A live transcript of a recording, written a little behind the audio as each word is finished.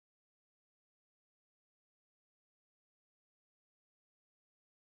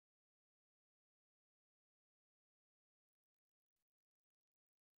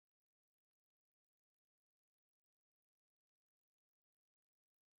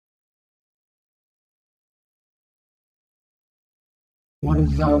What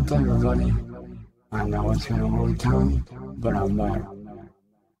is up, everybody? I know it's been a long time, but I'm back.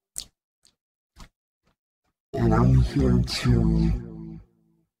 And I'm here to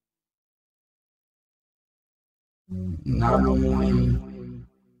not only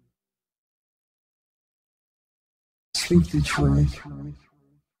speak the truth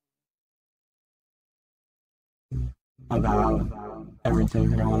about everything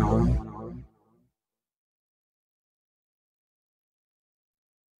going on,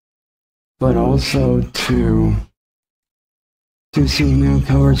 but also to do some new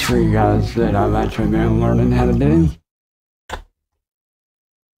covers for you guys that I've actually been learning how to do.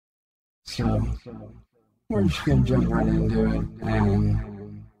 So we're just gonna jump right into it,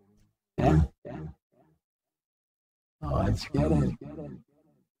 and yeah, let's get it.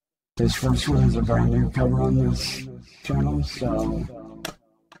 This first one is a brand new cover on this channel, so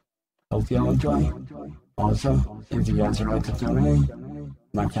hope y'all enjoy. Also, if you guys would like to donate,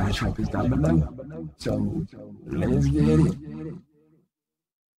 my cash app is down below. So let's get it.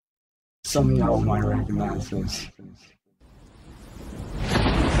 Some of y'all might recognize this.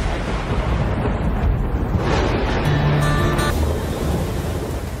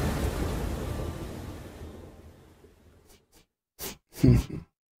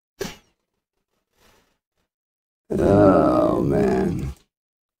 Oh man,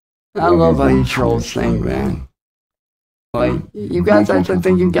 I love how you trolls think, man. Like, you guys actually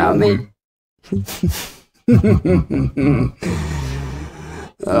think you got me?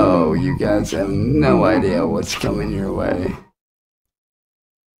 Oh, you guys have no idea what's coming your way.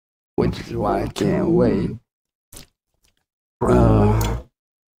 Which is why I can't wait.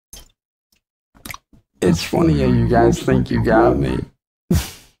 It's funny how you guys think you got me.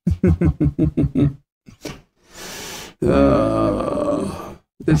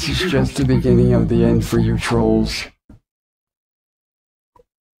 This is just the beginning of the end for you trolls.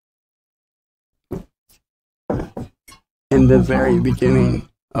 In the very beginning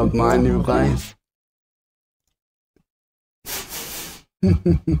of my new life.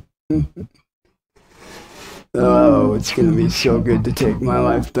 Oh, it's gonna be so good to take my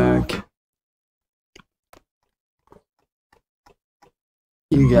life back.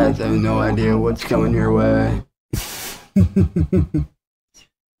 You guys have no idea what's coming your way.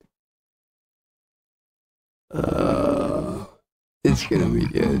 It's gonna be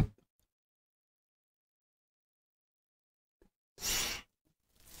good.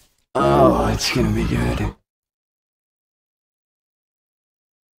 Oh, it's gonna be good.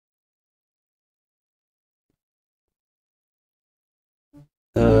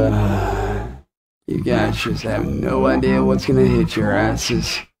 You guys just have no idea what's gonna hit your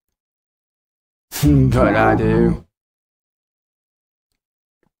asses. But I do.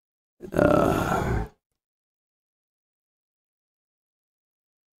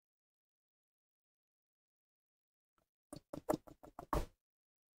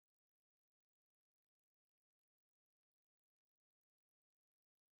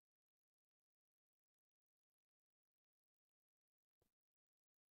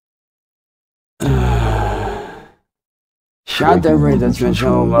 Shout out to everybody that's been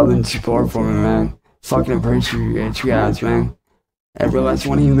showing love and support for me, man. Fucking appreciate you guys, man. Every last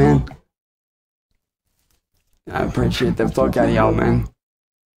one of you, man. I appreciate the fuck out of y'all, man.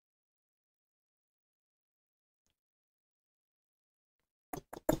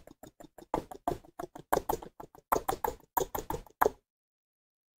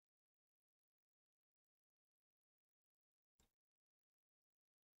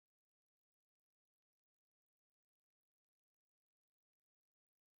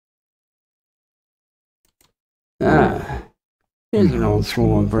 Here's an old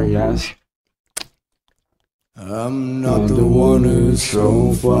school one for you guys. I'm not the one who's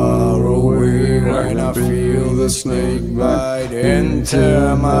so far away, and I feel the snake bite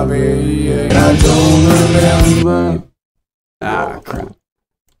into my vein. I don't remember. Ah, crap.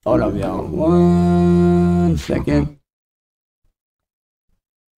 Hold up, y'all. 1 second.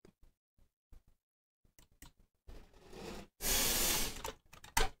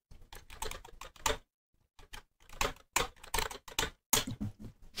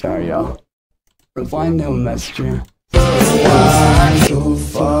 Sorry, y'all. Reply no messenger. Why so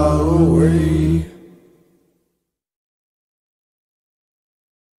far away?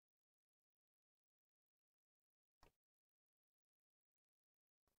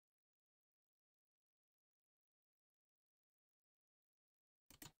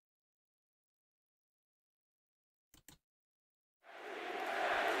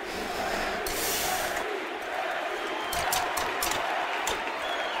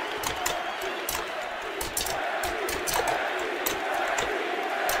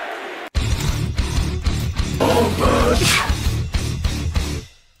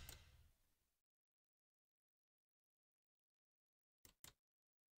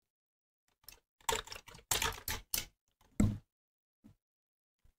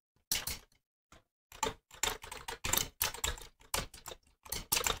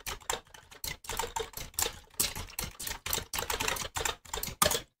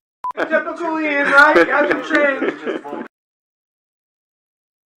 typical Ian, right? Hasn't changed.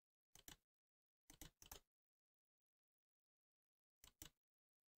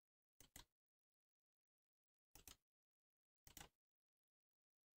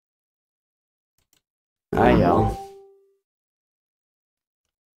 Hi, y'all.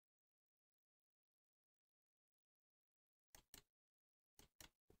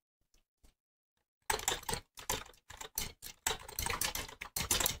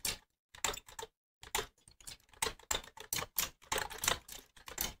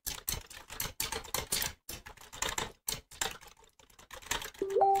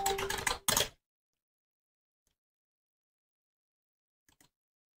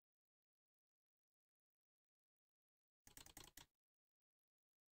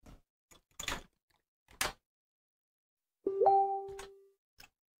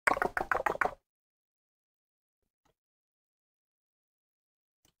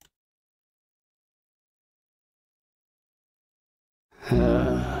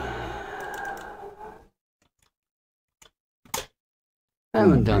 I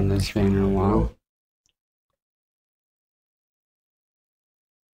haven't done this thing in a while.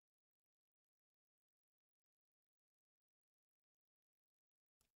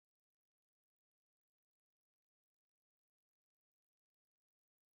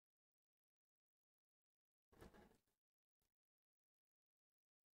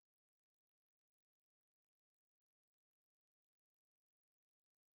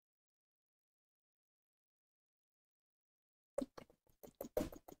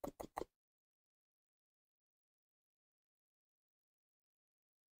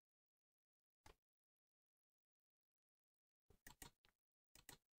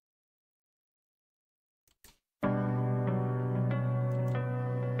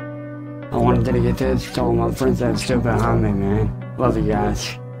 I wanted to get this to all my friends that stood behind me, man. Love you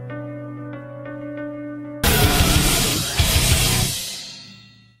guys.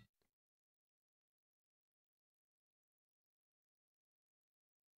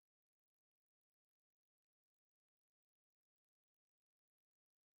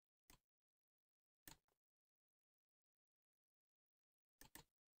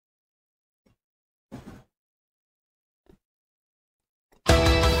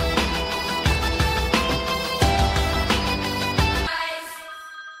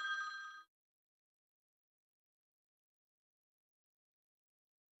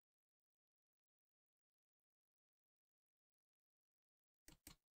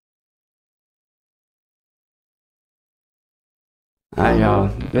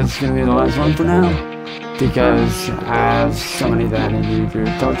 This is gonna be the last one for now, because I have somebody that I need to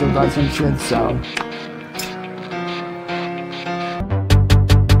talk to about some shit, so.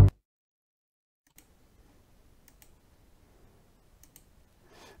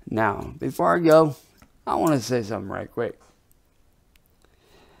 Now, before I go, I want to say something right quick.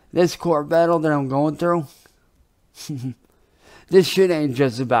 This court battle that I'm going through, this shit ain't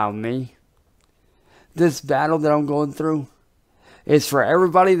just about me. This battle that I'm going through, it's for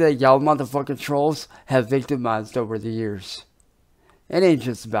everybody that y'all motherfucking trolls have victimized over the years. It ain't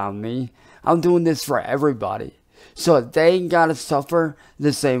just about me. I'm doing this for everybody, so that they ain't gotta suffer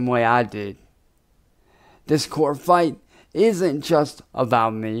the same way I did. This court fight isn't just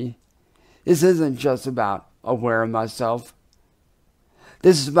about me. This isn't just about aware of myself.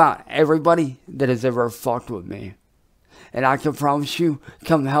 This is about everybody that has ever fucked with me. And I can promise you,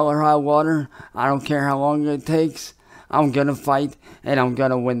 come hell or high water, I don't care how long it takes, I'm gonna fight, and I'm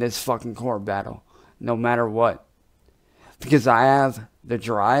gonna win this fucking court battle, no matter what. Because I have the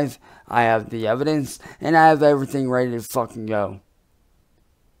drive, I have the evidence, and I have everything ready to fucking go.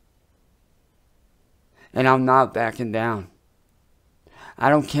 And I'm not backing down. I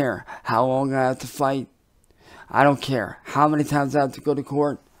don't care how long I have to fight. I don't care how many times I have to go to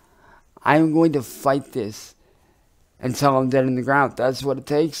court. I am going to fight this until I'm dead in the ground. That's what it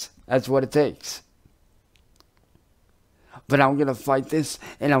takes. That's what it takes. But I'm going to fight this,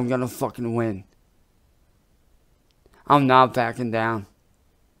 and I'm going to fucking win. I'm not backing down.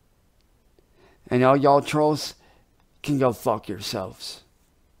 And all y'all trolls can go fuck yourselves.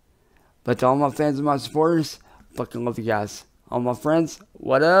 But to all my fans and my supporters, fucking love you guys. All my friends,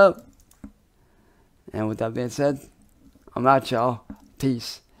 what up? And with that being said, I'm out, y'all.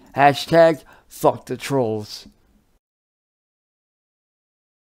 Peace. Hashtag fuck the trolls.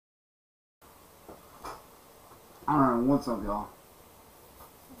 Alright, what's up, y'all?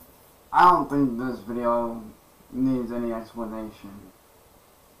 I don't think this video needs any explanation.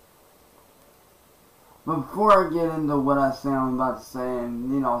 But before I get into what I'm about to say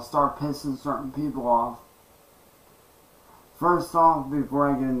and, start pissing certain people off, First off,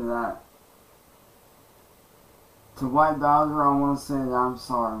 before I get into that, to White Bowser, I want to say that I'm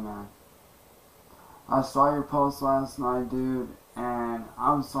sorry, man. I saw your post last night, dude, and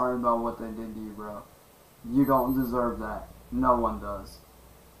I'm sorry about what they did to you, bro. You don't deserve that. No one does.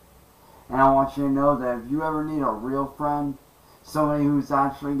 And I want you to know that if you ever need a real friend, somebody who's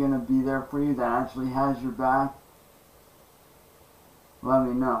actually going to be there for you, that actually has your back, let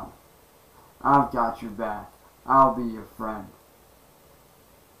me know. I've got your back. I'll be your friend.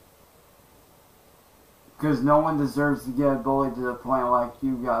 Because no one deserves to get bullied to the point like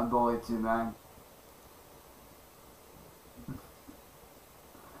you got bullied to, man.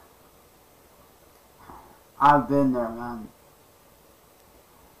 I've been there, man.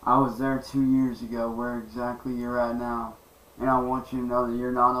 I was there 2 years ago, where exactly you're at now. And I want you to know that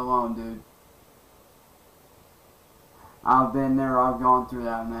you're not alone, dude. I've been there, I've gone through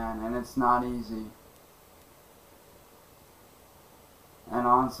that, man, and it's not easy. And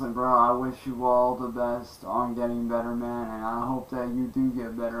honestly, bro, I wish you all the best on getting better, man, and I hope that you do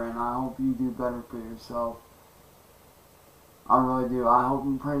get better, and I hope you do better for yourself. I really do. I hope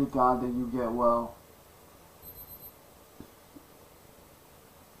and pray to God that you get well.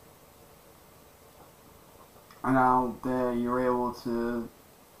 And I hope that you're able to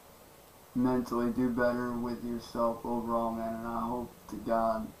mentally do better with yourself overall, man. And I hope to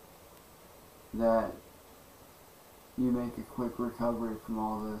God that you make a quick recovery from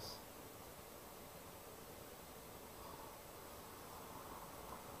all this.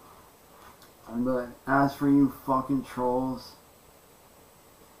 But as for you fucking trolls,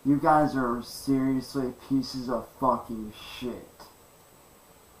 you guys are seriously pieces of fucking shit.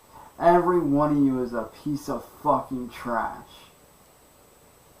 Every one of you is a piece of fucking trash.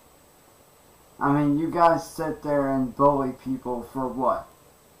 I mean, you guys sit there and bully people for what?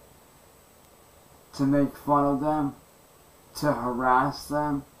 To make fun of them? To harass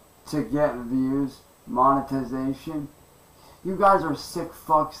them? To get views? Monetization? You guys are sick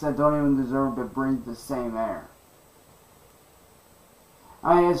fucks that don't even deserve to breathe the same air.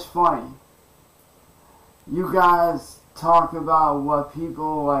 I mean, it's funny. You guys talk about what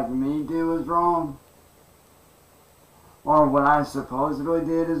people like me do is wrong, or what I supposedly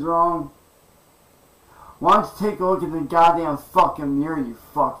did is wrong. Why don't you take a look at the goddamn fucking mirror, you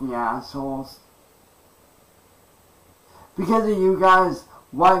fucking assholes? Because of you guys,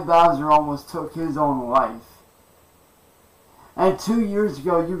 White Bowser almost took his own life. And 2 years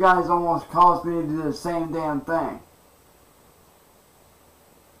ago, you guys almost caused me to do the same damn thing.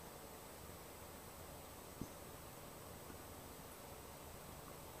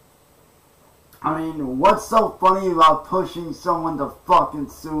 I mean, what's so funny about pushing someone to fucking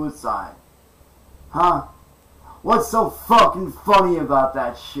suicide? Huh? What's so fucking funny about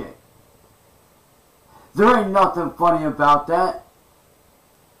that shit? There ain't nothing funny about that.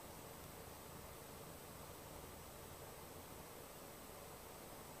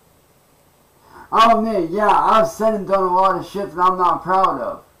 I'll admit, yeah, I've said and done a lot of shit that I'm not proud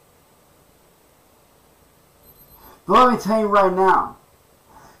of. But let me tell you right now,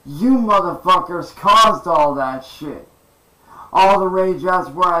 you motherfuckers caused all that shit. All the rage outs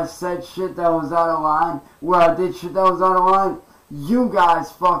where I said shit that was out of line, where I did shit that was out of line, you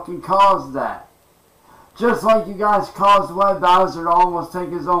guys fucking caused that. Just like you guys caused White Bowser to almost take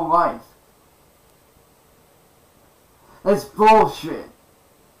his own life. It's bullshit.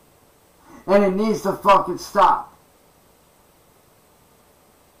 And it needs to fucking stop.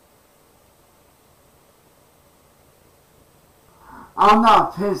 I'm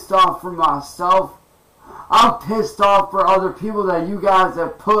not pissed off for myself. I'm pissed off for other people that you guys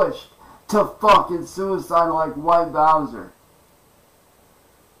have pushed to fucking suicide like White Bowser.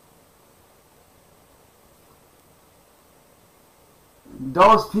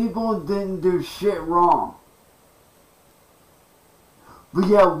 Those people didn't do shit wrong. But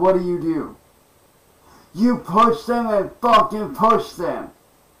yeah, what do? You push them and fucking push them.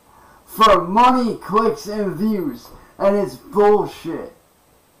 For money, clicks, and views. And it's bullshit.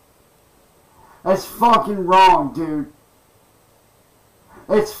 It's fucking wrong, dude.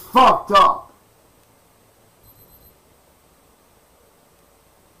 It's fucked up.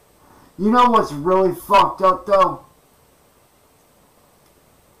 You know what's really fucked up, though?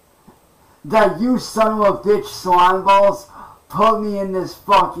 That you son of a bitch slime balls put me in this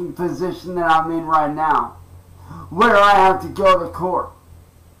fucking position that I'm in right now, where I have to go to court.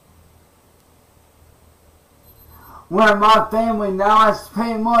 Where my family now has to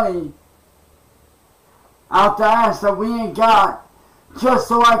pay money out the ass that we ain't got, just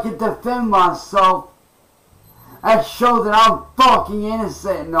so I can defend myself and show that I'm fucking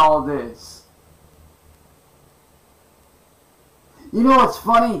innocent in all this. You know what's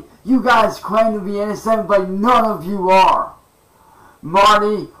funny? You guys claim to be innocent, but none of you are.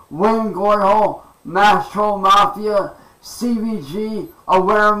 Marty, Whine Gloryhole, Mass Troll Mafia, CVG,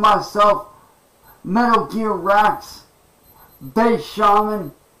 Aware of Myself, Metal Gear Rax, Bass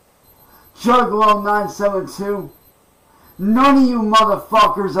Shaman, Juggalo 972. None of you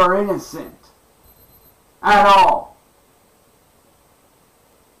motherfuckers are innocent. At all.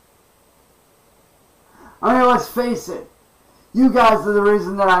 I mean, let's face it. You guys are the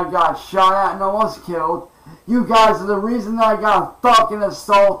reason that I got shot at and almost killed. You guys are the reason that I got fucking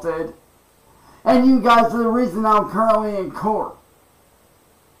assaulted. And you guys are the reason I'm currently in court.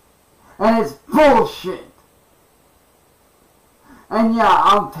 And it's bullshit. And yeah,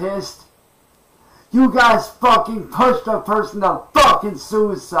 I'm pissed. You guys fucking pushed a person to fucking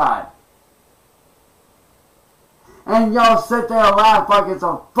suicide. And y'all sit there and laugh like it's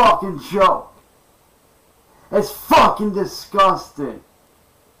a fucking joke. It's fucking disgusting.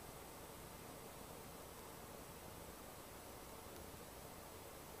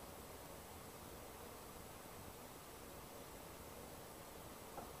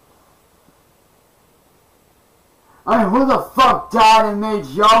 I mean, who the fuck died and made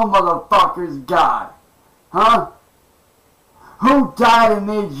y'all motherfuckers God? Huh? Who died and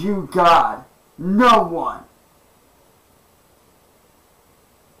made you God? No one.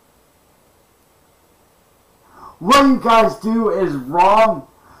 What you guys do is wrong,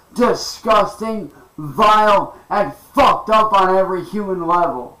 disgusting, vile, and fucked up on every human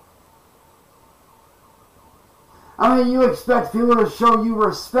level. I mean, you expect people to show you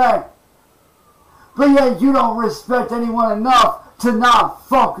respect, but yet you don't respect anyone enough to not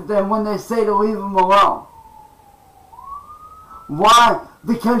fuck with them when they say to leave them alone. Why?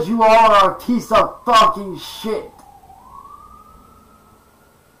 Because you all are a piece of fucking shit.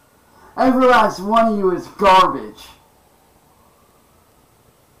 Every last one of you is garbage.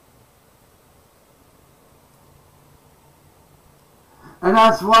 And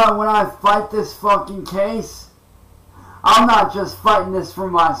that's why when I fight this fucking case, I'm not just fighting this for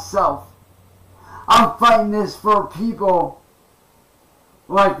myself. I'm fighting this for people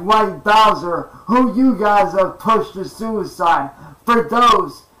like White Bowser, who you guys have pushed to suicide. For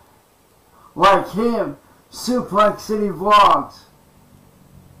those like him, Suplex City Vlogs,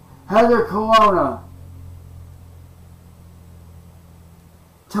 Heather Colonna,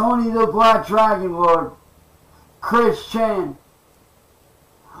 Tony the Black Dragon Lord, Chris Chan,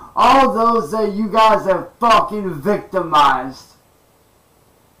 all those that you guys have fucking victimized.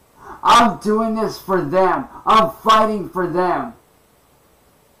 I'm doing this for them. I'm fighting for them.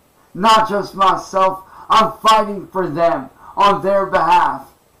 Not just myself. I'm fighting for them on their behalf.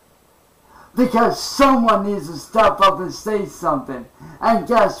 Because someone needs to step up and say something. And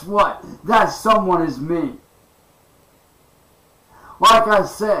guess what? That someone is me. Like I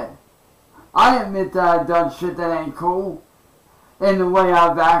said, I admit that I've done shit that ain't cool. In the way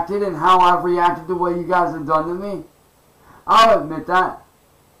I've acted and how I've reacted to what you guys have done to me. I'll admit that.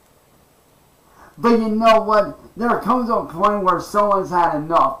 But you know what? There comes a point where someone's had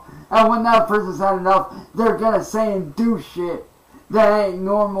enough. And when that person's had enough, they're gonna say and do shit that ain't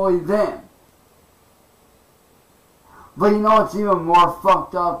normally them. But you know what's even more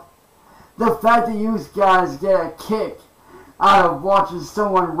fucked up? The fact that you guys get a kick out of watching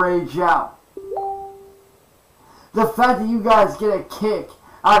someone rage out. The fact that you guys get a kick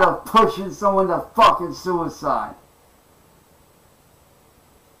out of pushing someone to fucking suicide.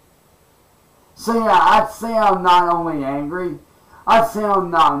 So yeah, I'd say I'm not only angry, I'd say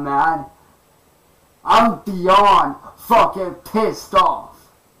I'm not mad. I'm beyond fucking pissed off.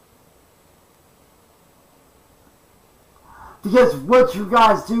 Because what you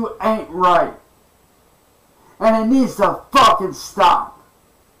guys do ain't right. And it needs to fucking stop.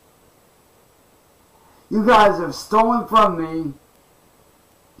 You guys have stolen from me.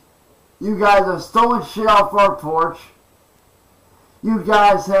 You guys have stolen shit off our porch. You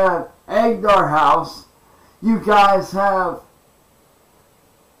guys have egged our house. You guys have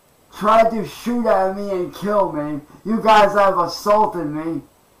tried to shoot at me and kill me. You guys have assaulted me.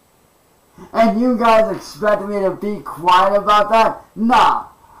 And you guys expect me to be quiet about that? Nah.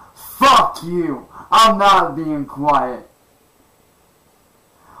 Fuck you. I'm not being quiet.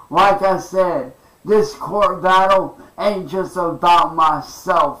 Like I said, this court battle ain't just about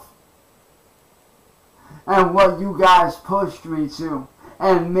myself and what you guys pushed me to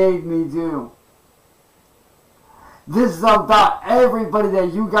and made me do. This is about everybody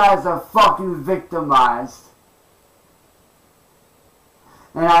that you guys have fucking victimized.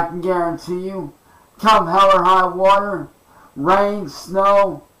 And I can guarantee you, come hell or high water, rain,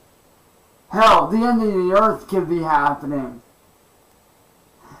 snow, hell, the end of the earth could be happening.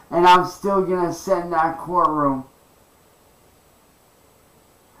 And I'm still gonna sit in that courtroom.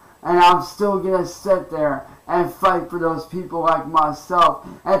 And I'm still gonna sit there and fight for those people like myself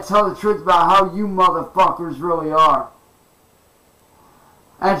and tell the truth about how you motherfuckers really are.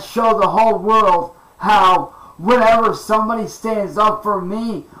 And show the whole world how whenever somebody stands up for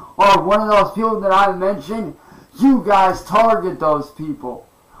me or one of those people that I mentioned, you guys target those people.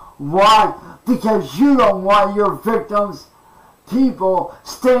 Why? Because you don't want your victims, people,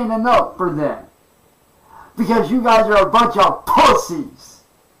 standing up for them. Because you guys are a bunch of pussies.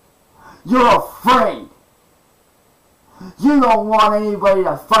 You're afraid. You don't want anybody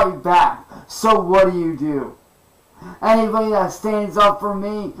to fight back. So what do? Anybody that stands up for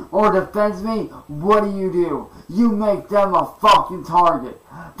me or defends me, what do? You make them a fucking target.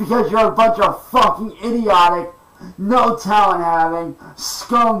 Because you're a bunch of fucking idiotic, no talent having,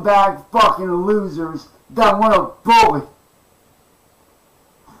 scumbag fucking losers that want to bully.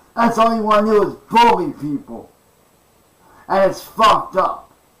 That's all you want to do is bully people. And it's fucked up.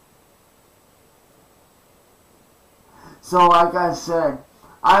 So like I said,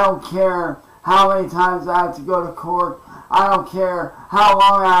 I don't care how many times I have to go to court. I don't care how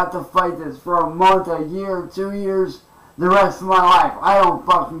long I have to fight this, for a month, a year, 2 years, the rest of my life. I don't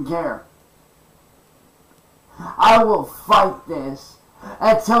fucking care. I will fight this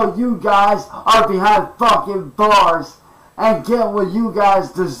until you guys are behind fucking bars and get what you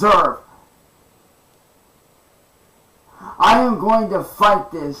guys deserve. I am going to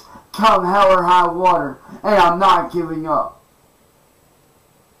fight this come hell or high water, and I'm not giving up.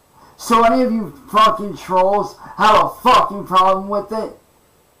 So any of you fucking trolls have a fucking problem with it?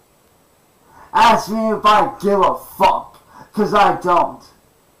 Ask me if I give a fuck, because I don't.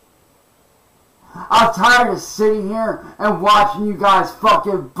 I'm tired of sitting here and watching you guys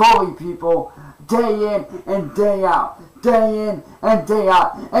fucking bully people day in and day out, day in and day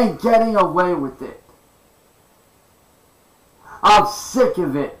out, and getting away with it. I'm sick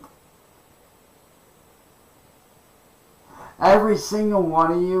of it. Every single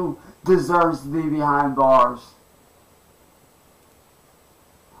one of you deserves to be behind bars.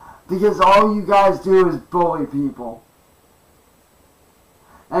 Because all you guys do is bully people.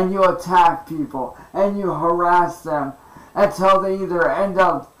 And you attack people. And you harass them until they either end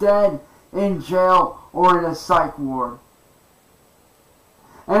up dead, in jail, or in a psych ward.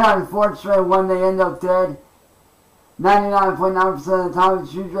 And unfortunately, when they end up dead, 99.9% of the time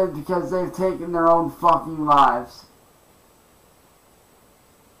it's usually because they've taken their own fucking lives.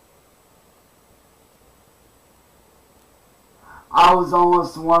 I was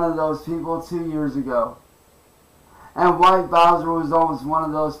almost one of those people 2 years ago. And White Bowser was almost one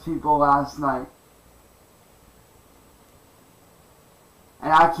of those people last night.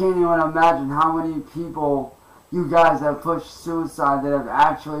 And I can't even imagine how many people you guys have pushed suicide that have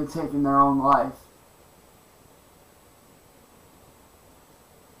actually taken their own life.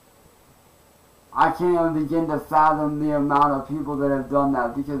 I can't even begin to fathom the amount of people that have done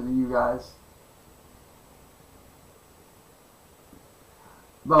that because of you guys.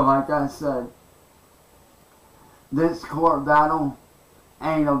 But like I said, this court battle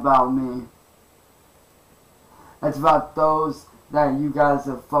ain't about me. It's about those that you guys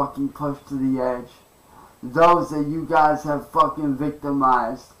have fucking pushed to the edge. Those that you guys have fucking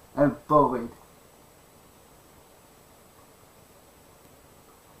victimized and bullied.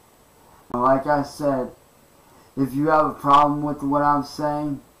 And like I said, if you have a problem with what I'm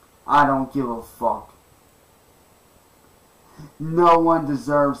saying, I don't give a fuck. No one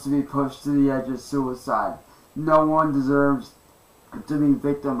deserves to be pushed to the edge of suicide. No one deserves to be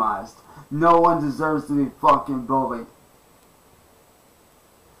victimized. No one deserves to be fucking bullied.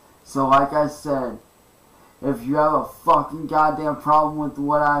 So like I said, if you have a fucking goddamn problem with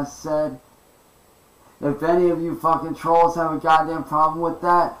what I said, if any of you fucking trolls have a goddamn problem with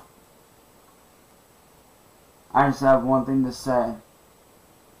that, I just have one thing to say.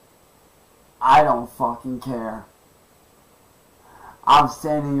 I don't fucking care. I'm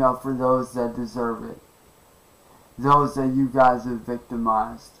standing up for those that deserve it. Those that you guys have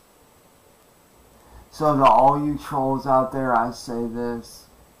victimized. So to all you trolls out there, I say this.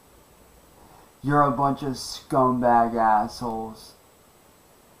 You're a bunch of scumbag assholes.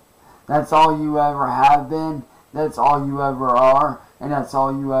 That's all you ever have been, that's all you ever are, and that's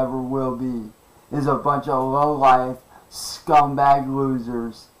all you ever will be. Is a bunch of low-life, scumbag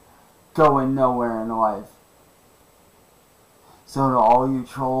losers going nowhere in life. So to all you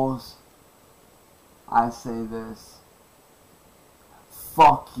trolls, I say this.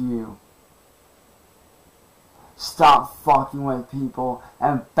 Fuck you. Stop fucking with people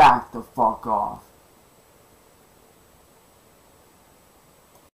and back the fuck off.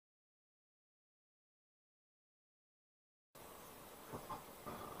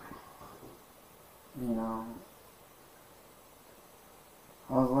 you know,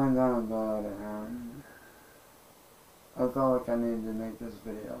 I was laying down in bed and I felt like I needed to make this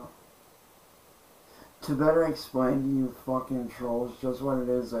video to better explain to you fucking trolls just what it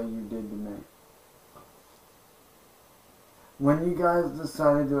is that you did to me. When you guys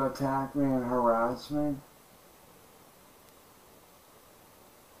decided to attack me and harass me,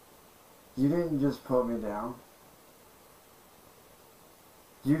 you didn't just put me down.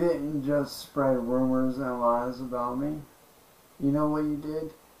 You didn't just spread rumors and lies about me. You know what you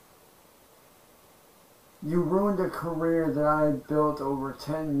did? You ruined a career that I had built over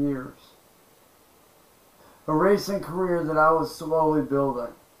 10 years. A racing career that I was slowly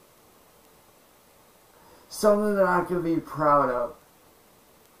building. Something that I could be proud of.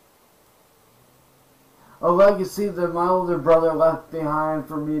 A legacy that my older brother left behind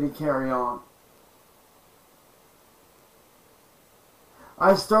for me to carry on.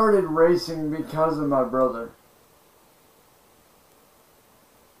 I started racing because of my brother.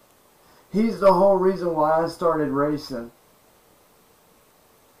 He's the whole reason why I started racing.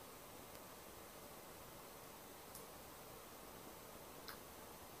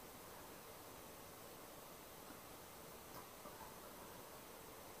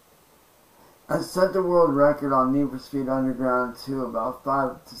 I set the world record on Need for Speed Underground 2 about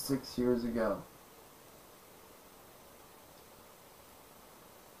 5 to 6 years ago.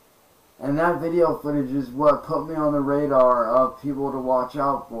 And that video footage is what put me on the radar of people to watch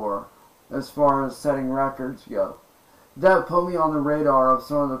out for as far as setting records go. That put me on the radar of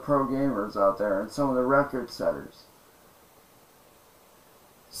some of the pro gamers out there and some of the record setters.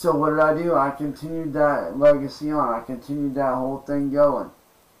 So what did I do? I continued that legacy on. I continued that whole thing going.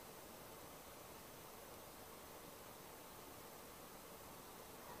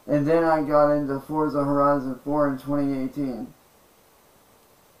 And then I got into Forza Horizon 4 in 2018.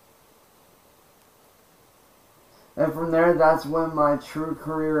 And from there, that's when my true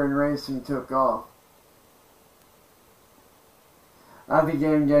career in racing took off. I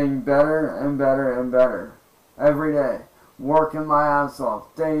began getting better and better and better every day, working my ass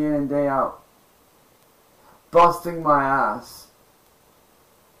off, day in and day out, busting my ass.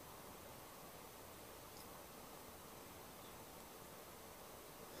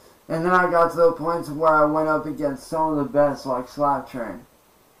 And then I got to the point where I went up against some of the best, like Slaptrain,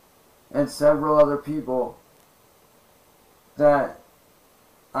 and several other people that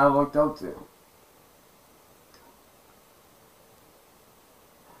I looked up to.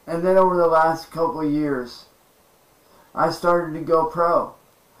 And then over the last couple of years, I started to go pro.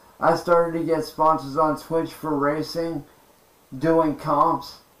 I started to get sponsors on Twitch for racing, doing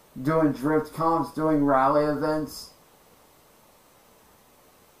comps, doing drift comps, doing rally events,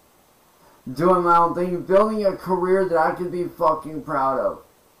 doing my own thing, building a career that I could be fucking proud of.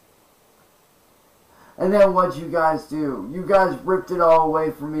 And then what you guys do? You guys ripped it all away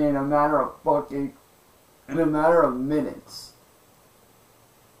from me in a matter of minutes.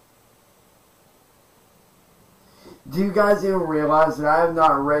 Do you guys even realize that I have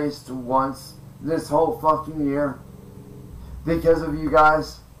not raced once this whole fucking year? Because of you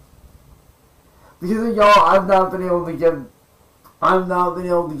guys? Because of y'all, I've not been able to get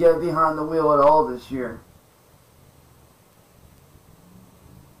behind the wheel at all this year.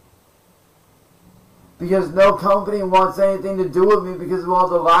 Because no company wants anything to do with me because of all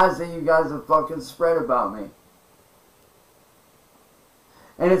the lies that you guys have fucking spread about me.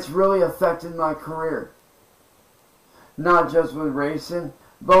 And it's really affected my career. Not just with racing,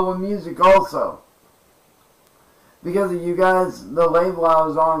 but with music also. Because of you guys, the label I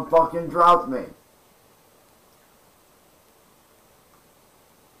was on fucking dropped me.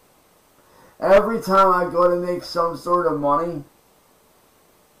 Every time I go to make some sort of money,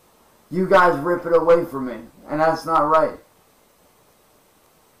 you guys rip it away from me, and that's not right.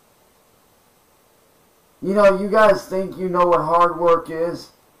 You know, you guys think you know what hard work is.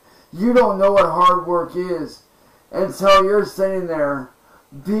 You don't know what hard work is until you're sitting there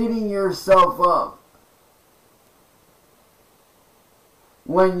beating yourself up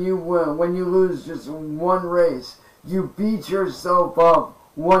when you win, when you lose just one race. You beat yourself up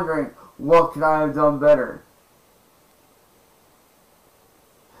wondering, what could I have done better?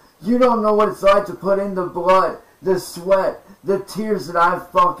 You don't know what it's like to put in the blood, the sweat, the tears that I've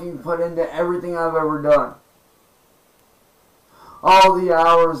fucking put into everything I've ever done. All the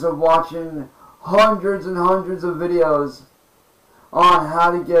hours of watching hundreds and hundreds of videos on how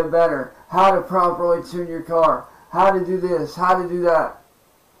to get better, how to properly tune your car, how to do this, how to do that,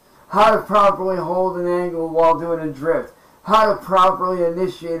 how to properly hold an angle while doing a drift, how to properly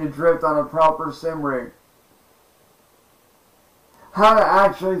initiate a drift on a proper sim rig. How to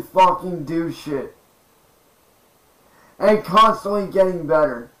actually fucking do shit. and constantly getting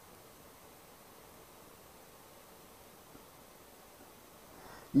better.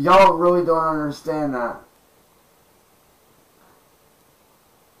 Y'all really don't understand that.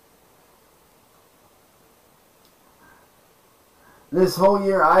 This whole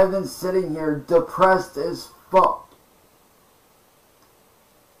year I've been sitting here depressed as fuck.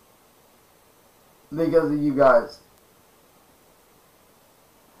 Because of you guys.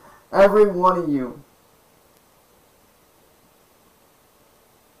 Every one of you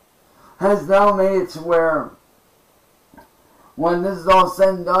has now made it to where when this is all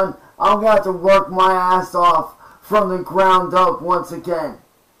said and done, I'm going to have to work my ass off from the ground up once again.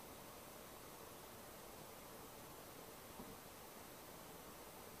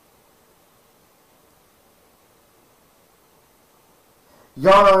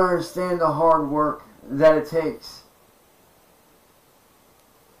 Y'all don't understand the hard work that it takes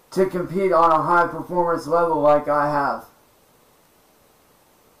to compete on a high performance level like I have.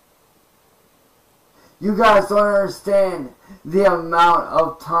 You guys don't understand the amount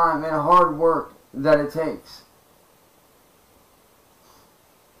of time and hard work that it takes.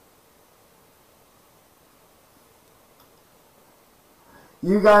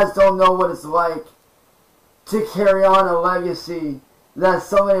 You guys don't know what it's like to carry on a legacy that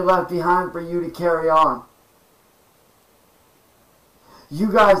somebody left behind for you to carry on.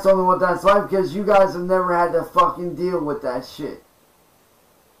 You guys don't know what that's like because you guys have never had to fucking deal with that shit.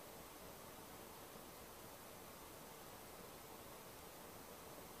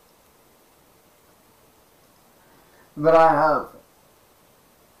 But I have.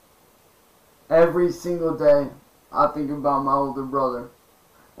 Every single day, I think about my older brother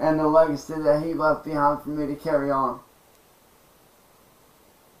and the legacy that he left behind for me to carry on.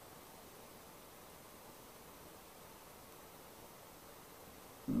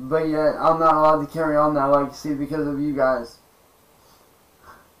 But yet, I'm not allowed to carry on that legacy because of you guys.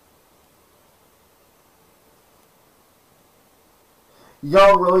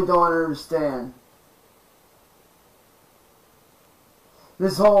 Y'all really don't understand.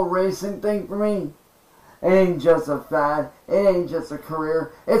 This whole racing thing for me, it ain't just a fad. It ain't just a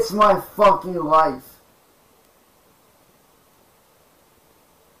career. It's my fucking life.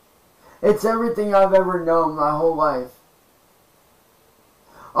 It's everything I've ever known my whole life.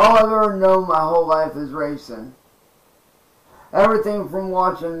 All I've ever known my whole life is racing. Everything from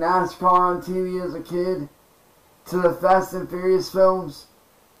watching NASCAR on TV as a kid, to the Fast and Furious films,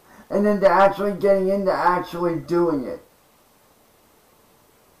 and then to actually getting into actually doing it.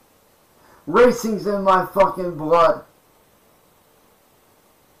 Racing's in my fucking blood.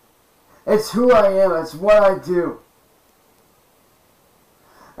 It's who I am. It's what I do.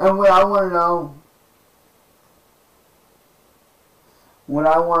 And what I want to know, what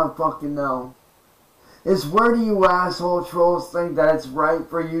I want to fucking know, is where do you asshole trolls think that it's right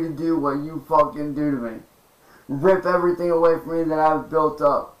for you to do what you fucking do to me? Rip everything away from me that I've built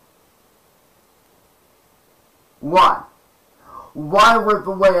up. Why? Why rip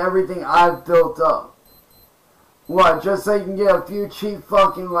away everything I've built up? What, just so you can get a few cheap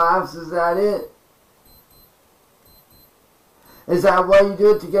fucking laughs? Is that it? Is that why you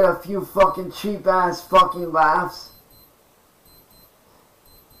do it, to get a few fucking cheap ass fucking laughs?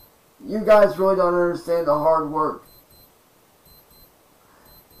 You guys really don't understand the hard work.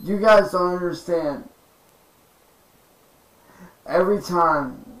 You guys don't understand. Every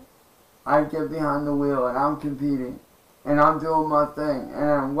time I get behind the wheel and I'm competing, and I'm doing my thing,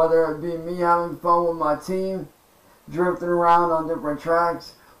 and whether it be me having fun with my team, drifting around on different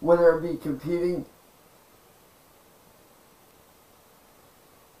tracks, whether it be competing,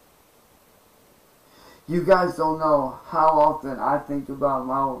 you guys don't know how often I think about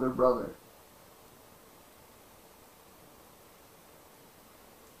my older brother.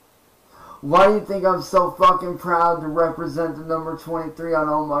 Why do you think I'm so fucking proud to represent the number 23 on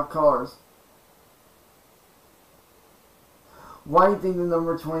all my cars? Why do you think the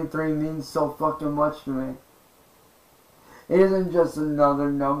number 23 means so fucking much to me? It isn't just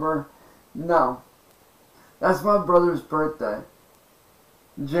another number. No. That's my brother's birthday.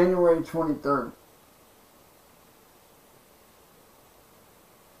 January 23rd.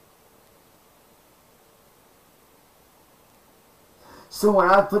 So when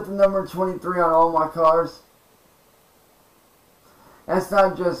I put the number 23 on all my cars, that's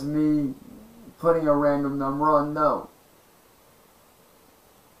not just me putting a random number on, no.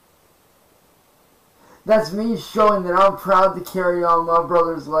 That's me showing that I'm proud to carry on my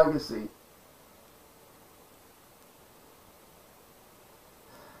brother's legacy.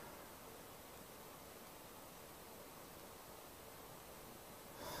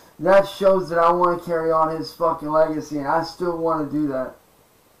 That shows that I want to carry on his fucking legacy, and I still want to do that.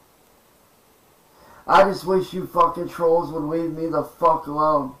 I just wish you fucking trolls would leave me the fuck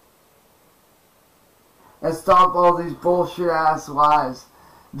alone. And stop all these bullshit ass lies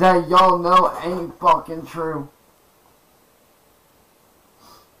that y'all know ain't fucking true.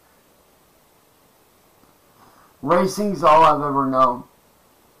 Racing's all I've ever known.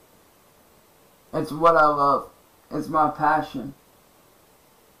 It's what I love. It's my passion.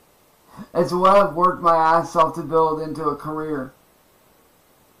 It's what I've worked my ass off to build into a career.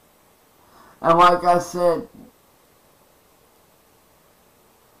 And like I said,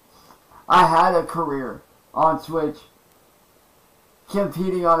 I had a career on Twitch,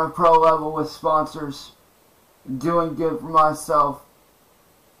 competing on a pro level with sponsors, doing good for myself.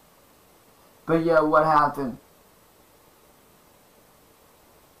 But yeah, what happened?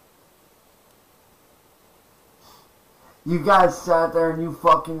 You guys sat there and you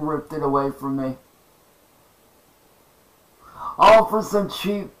fucking ripped it away from me. All for some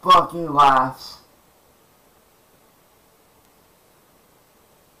cheap fucking laughs.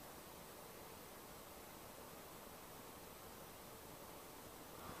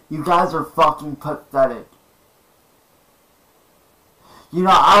 You guys are fucking pathetic. You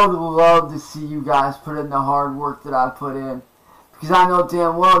know, I would love to see you guys put in the hard work that I put in. Because I know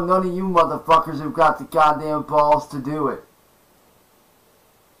damn well none of you motherfuckers have got the goddamn balls to do it.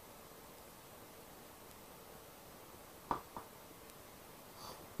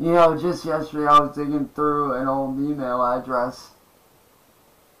 You know, just yesterday I was digging through an old email address.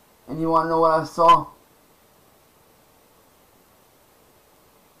 And you want to know what I saw?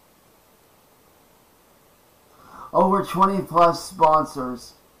 Over 20 plus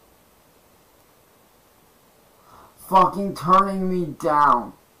sponsors fucking turning me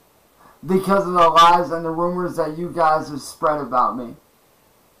down because of the lies and the rumors that you guys have spread about me.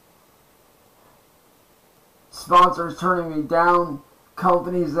 Sponsors turning me down,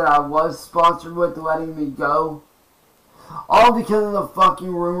 companies that I was sponsored with letting me go, all because of the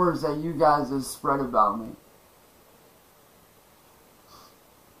fucking rumors that you guys have spread about me.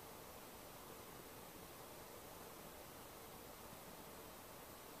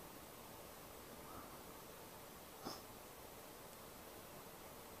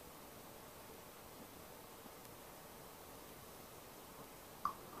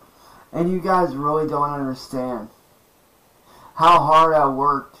 And you guys really don't understand how hard I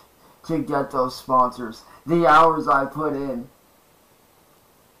worked to get those sponsors. The hours I put in.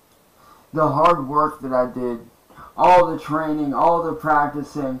 The hard work that I did. All the training, all the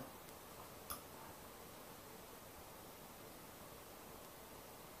practicing.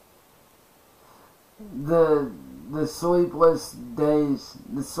 The sleepless days,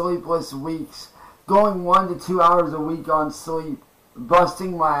 the sleepless weeks. Going 1 to 2 hours a week on sleep.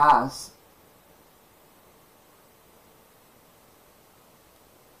 Busting my ass.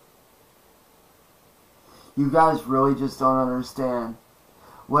 You guys really just don't understand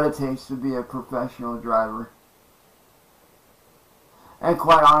what it takes to be a professional driver. And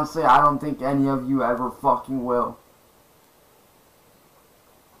quite honestly, I don't think any of you ever fucking will.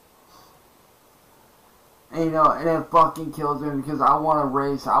 And, you know, and it fucking kills me because I want to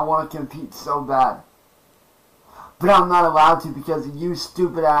race. I want to compete so bad. But I'm not allowed to because of you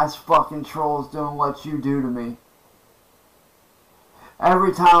stupid ass fucking trolls doing what you do to me.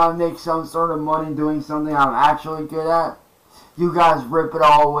 Every time I make some sort of money doing something I'm actually good at, you guys rip it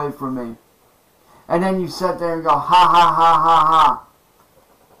all away from me. And then you sit there and go, ha ha ha ha ha.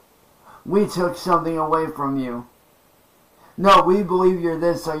 We took something away from you. No, we believe you're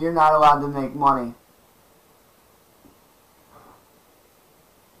this, so you're not allowed to make money.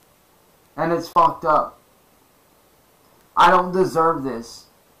 And it's fucked up. I don't deserve this.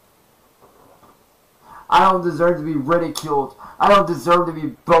 I don't deserve to be ridiculed. I don't deserve to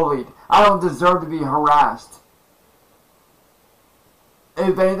be bullied. I don't deserve to be harassed.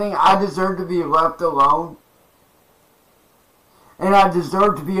 If anything, I deserve to be left alone. And I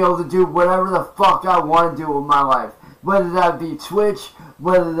deserve to be able to do whatever the fuck I want to do with my life. Whether that be Twitch,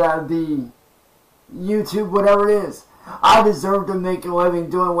 whether that be YouTube, whatever it is. I deserve to make a living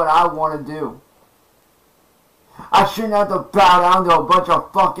doing what I want to do. I shouldn't have to bow down to a bunch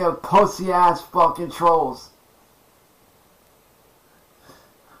of fucking pussy ass fucking trolls.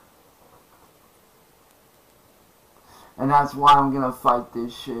 And that's why I'm gonna fight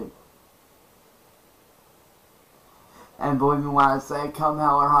this shit. And believe me when I say come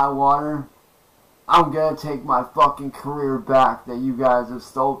hell or high water, I'm gonna take my fucking career back that you guys have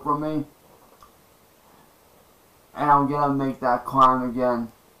stole from me. And I'm gonna make that climb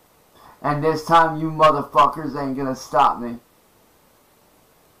again. And this time you motherfuckers ain't gonna stop me.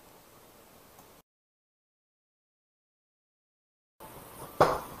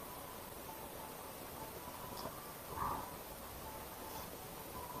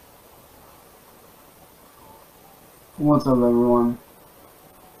 What's up, everyone?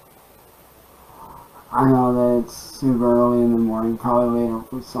 I know that it's super early in the morning, probably later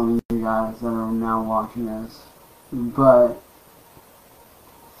for some of you guys that are now watching this, but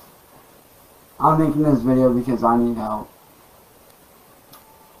I'm making this video because I need help.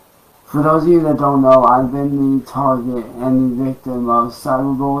 For those of you that don't know, I've been the target and the victim of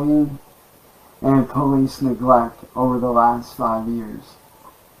cyberbullying and police neglect over the last 5 years.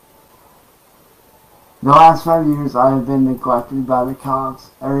 The last 5 years I have been neglected by the cops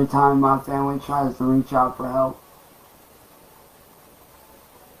every time my family tries to reach out for help.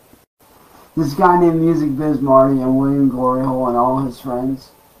 This guy named Music Biz Marty and William Gloryhole and all his friends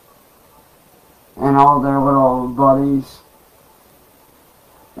and all their little buddies,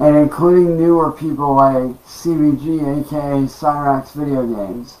 and including newer people like CBG, aka Cyraxx Video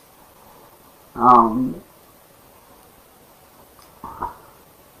Games,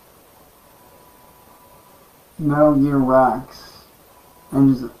 Metal Gear Rex,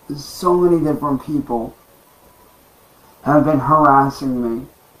 and just so many different people have been harassing me,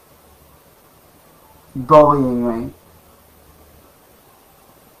 bullying me.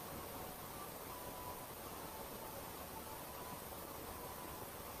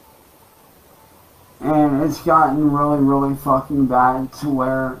 And it's gotten really fucking bad to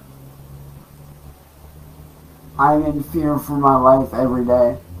where I'm in fear for my life every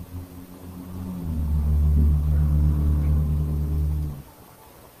day.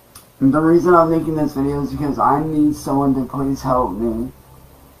 And the reason I'm making this video is because I need someone to please help me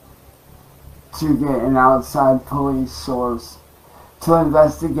to get an outside police source to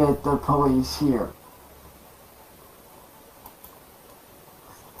investigate the police here.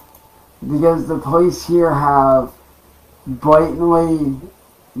 Because the police here have blatantly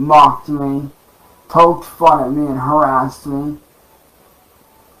mocked me, poked fun at me, and harassed me,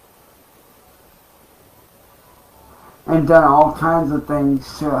 and done all kinds of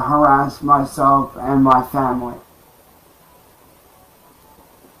things to harass myself and my family.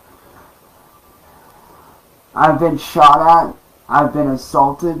 I've been shot at, I've been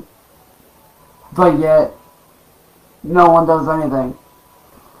assaulted, but yet no one does anything.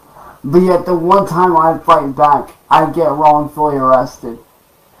 But yet the one time I fight back, I get wrongfully arrested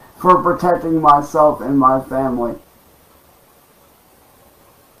for protecting myself and my family.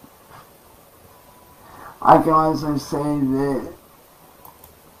 I can honestly say that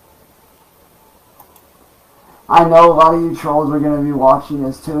I know a lot of you trolls are going to be watching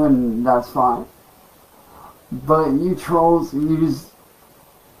this too, and that's fine. But you trolls, you just,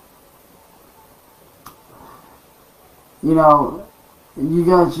 you know, you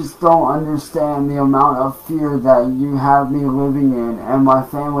guys just don't understand the amount of fear that you have me living in and my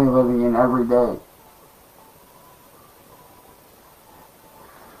family living in every day.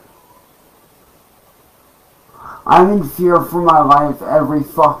 I'm in fear for my life every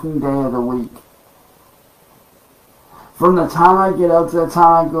fucking day of the week. From the time I get up to the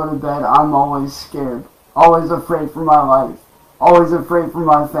time I go to bed, I'm always scared. Always afraid for my life. Always afraid for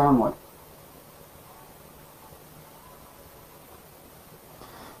my family.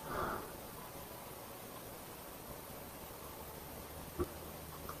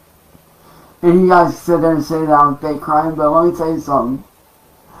 And you guys sit there and say that I'm fake crying, but let me tell you something.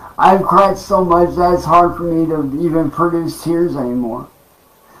 I've cried so much that it's hard for me to even produce tears anymore.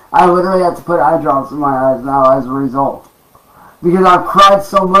 I literally have to put eye drops in my eyes now as a result. Because I've cried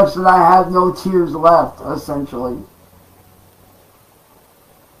so much that I have no tears left, essentially.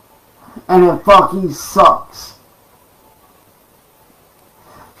 And it fucking sucks.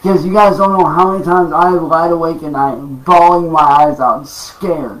 Because you guys don't know how many times I have lied awake at night, bawling my eyes out,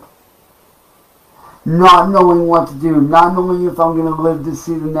 scared. Not knowing what to do, not knowing if I'm going to live to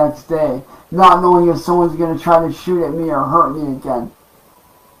see the next day, not knowing if someone's going to try to shoot at me or hurt me again.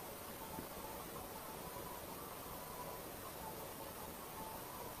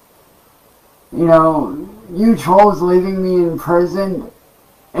 You know, you trolls leaving me in prison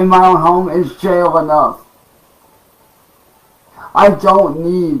in my own home is jail enough. I don't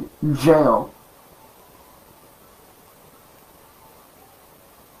need jail.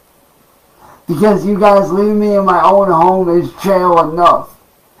 Because you guys leaving me in my own home is jail enough.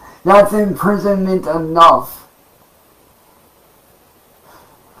 That's imprisonment enough.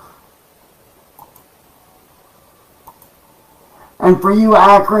 And for you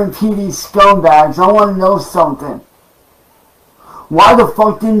Akron PD scumbags, I want to know something. Why the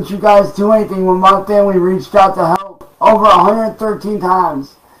fuck didn't you guys do anything when my family reached out to help over 113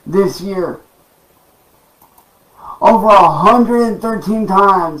 times this year? Over 113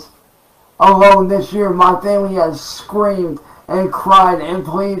 times. Alone this year, my family has screamed and cried and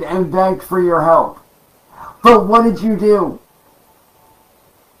pleaded and begged for your help. But what did you do?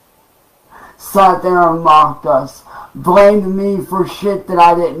 Sat there and mocked us. Blamed me for shit that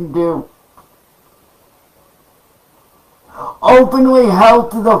I didn't do. Openly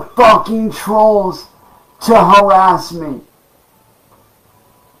helped the fucking trolls to harass me.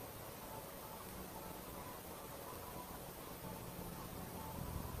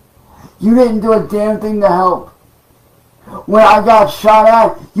 You didn't do a damn thing to help. When I got shot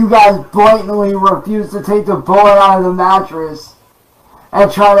at, you guys blatantly refused to take the bullet out of the mattress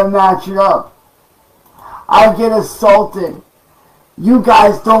and try to match it up. I get assaulted. You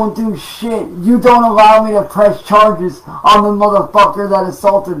guys don't do shit. You don't allow me to press charges on the motherfucker that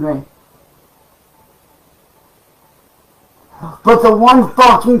assaulted me. But the one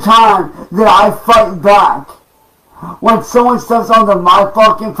fucking time that I fight back, when someone steps onto my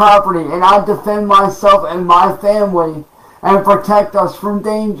fucking property and I defend myself and my family and protect us from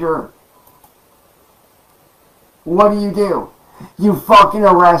danger, what do? You fucking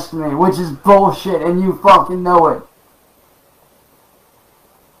arrest me, which is bullshit, and you fucking know it.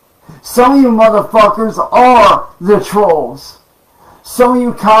 Some of you motherfuckers are the trolls. Some of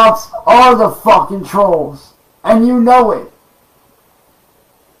you cops are the fucking trolls, and you know it.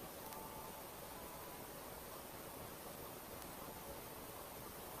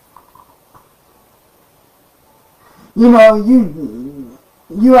 You know,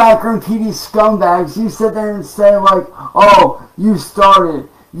 you Akron PD scumbags, you sit there and say like, oh, you started,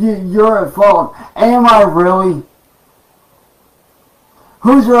 you're at fault. Am I really?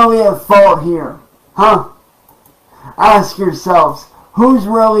 Who's really at fault here? Huh? Ask yourselves, who's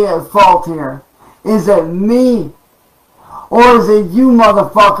really at fault here? Is it me? Or is it you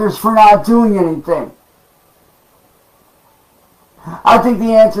motherfuckers for not doing anything? I think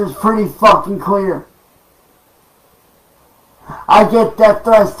the answer is pretty fucking clear. I get death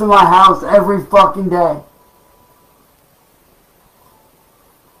threats to my house every fucking day.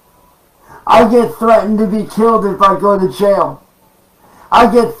 I get threatened to be killed if I go to jail.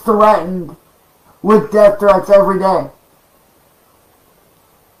 I get threatened with death threats every day.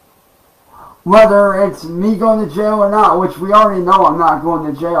 Whether it's me going to jail or not, which we already know I'm not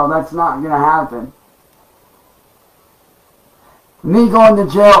going to jail. That's not going to happen. Me going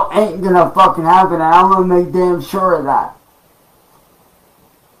to jail ain't going to fucking happen, and I'm going to make damn sure of that.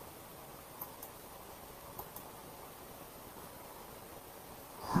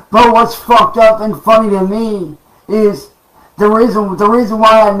 But what's fucked up and funny to me is the reason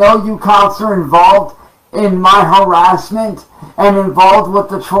why I know you cops are involved in my harassment and involved with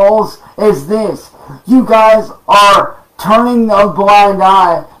the trolls is this. You guys are turning a blind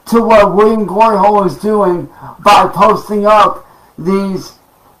eye to what William Gloryhole is doing by posting up these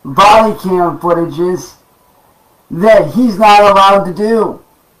body cam footages that he's not allowed to do.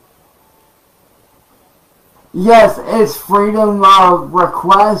 Yes, it's freedom of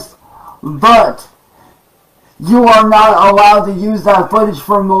request, but you are not allowed to use that footage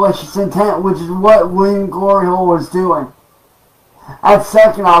for malicious intent, which is what William Gloryhole was doing. And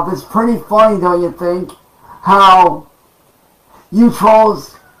second off, it's pretty funny, don't you think, how you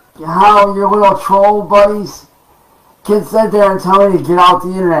trolls, how your little troll buddies can sit there and tell me to get off the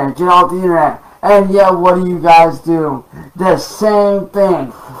internet, get off the internet. And yet, what do you guys do? The same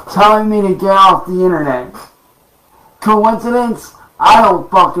thing, telling me to get off the internet. Coincidence? I don't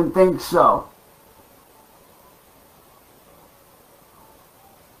fucking think so.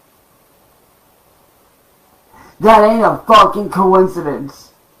 That ain't a fucking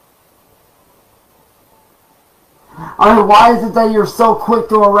coincidence. I mean, why is it that you're so quick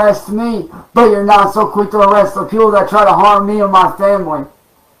to arrest me, but you're not so quick to arrest the people that try to harm me and my family?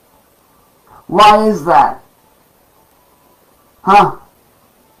 Why is that? Huh?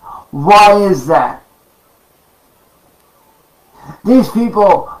 Why is that? These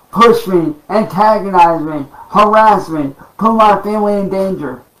people push me, antagonize me, harass me, put my family in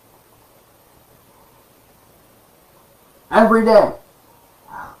danger. Every day.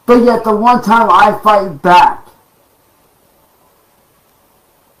 But yet the one time I fight back,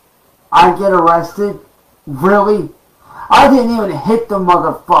 I get arrested? Really? I didn't even hit the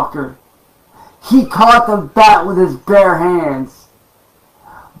motherfucker. He caught the bat with his bare hands.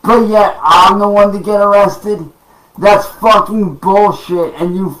 But yet I'm the one to get arrested? That's fucking bullshit,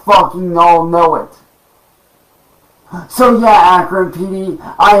 and you fucking all know it. So yeah, Akron PD,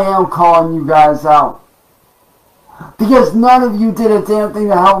 I am calling you guys out. Because none of you did a damn thing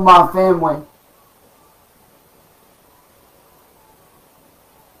to help my family.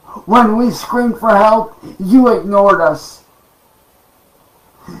 When we screamed for help, you ignored us.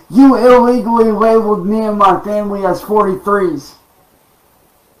 You illegally labeled me and my family as 43s.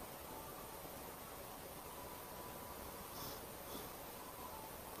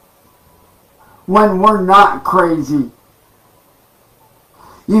 when we're not crazy.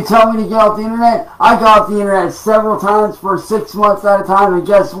 You tell me to get off the internet, I got off the internet several times for 6 months at a time, and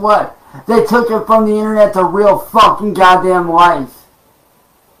guess what? They took it from the internet to real fucking goddamn life.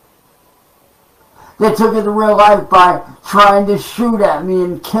 They took it to real life by trying to shoot at me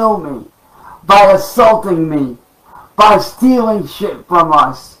and kill me, by assaulting me, by stealing shit from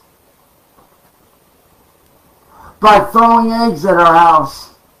us, by throwing eggs at our house,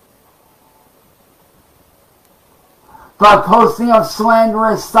 by posting up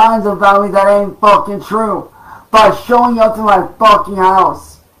slanderous signs about me that ain't fucking true, by showing up to my fucking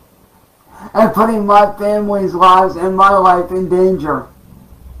house and putting my family's lives and my life in danger.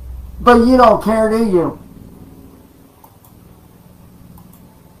 But you don't care, do you?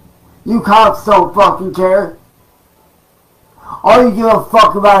 You cops don't fucking care. All you give a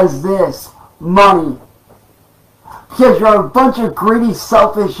fuck about is this: money. Because you're a bunch of greedy,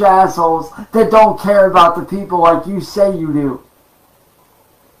 selfish assholes that don't care about the people like you say you do.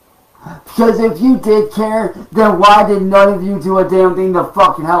 Because if you did care, then why did none of you do a damn thing to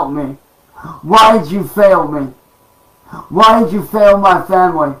fucking help me? Why did you fail me? Why did you fail my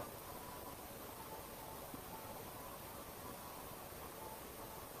family?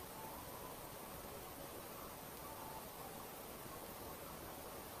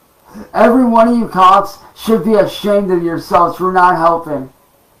 Every one of you cops should be ashamed of yourselves for not helping.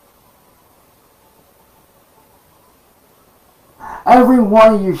 Every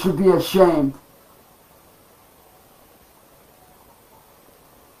one of you should be ashamed.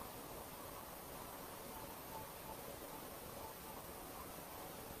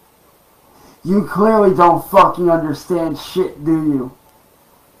 You clearly don't fucking understand shit, do you?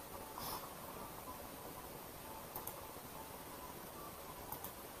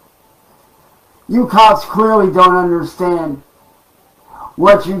 You cops clearly don't understand.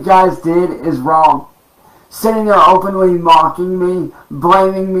 What you guys did is wrong. Sitting there openly mocking me,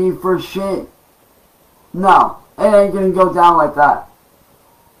 blaming me for shit. No, it ain't gonna go down like that.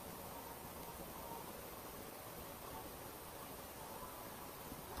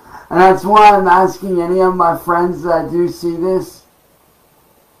 And that's why I'm asking any of my friends that do see this.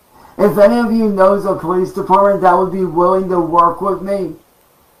 If any of you knows a police department that would be willing to work with me,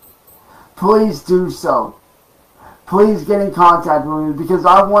 please do so. Please get in contact with me because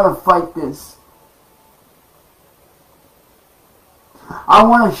I want to fight this. I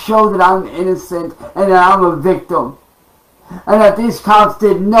want to show that I'm innocent and that I'm a victim. And that these cops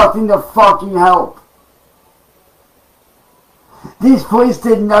did nothing to fucking help. These police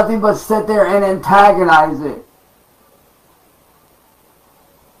did nothing but sit there and antagonize it.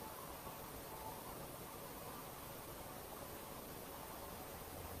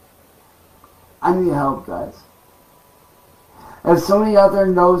 I need help, guys. If somebody out there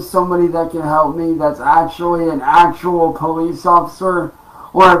knows somebody that can help me that's actually an actual police officer,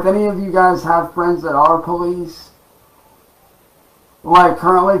 or if any of you guys have friends that are police, like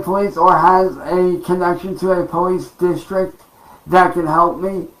currently police, or has a connection to a police district that can help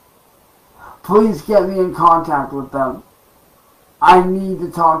me, please get me in contact with them. I need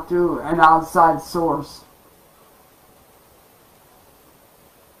to talk to an outside source.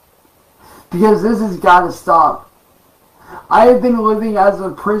 Because this has got to stop. I have been living as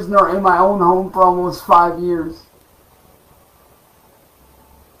a prisoner in my own home for almost 5 years.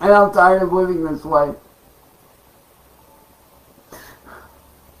 And I'm tired of living this way.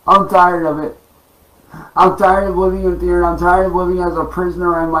 I'm tired of it. I'm tired of living in fear, and I'm tired of living as a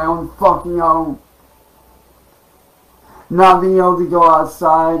prisoner in my own fucking home. Not being able to go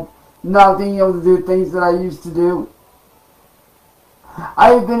outside. Not being able to do things that I used to do. I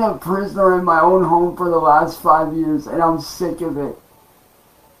have been a prisoner in my own home for the last 5 years, and I'm sick of it.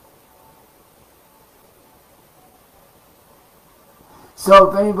 So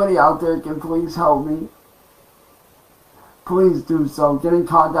if anybody out there can please help me, please do so. Get in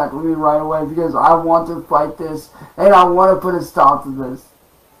contact with me right away because I want to fight this and I want to put a stop to this.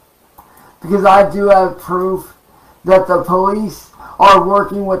 Because I do have proof that the police are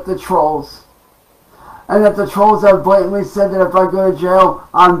working with the trolls. And that the trolls have blatantly said that if I go to jail,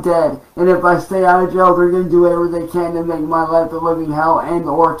 I'm dead. And if I stay out of jail, they're going to do whatever they can to make my life a living hell and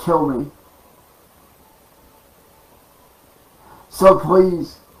or kill me. So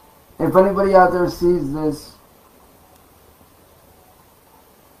please, if anybody out there sees this,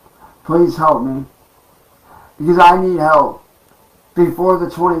 please help me. Because I need help before the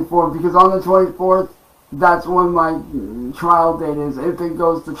 24th. Because on the 24th, that's when my trial date is, if it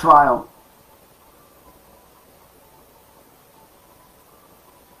goes to trial.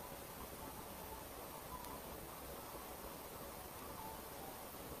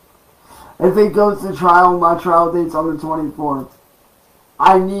 If it goes to trial, my trial date's on the 24th.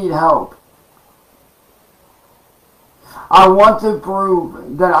 I need help. I want to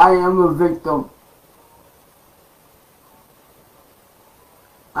prove that I am a victim.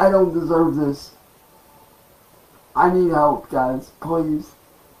 I don't deserve this. I need help, guys. Please.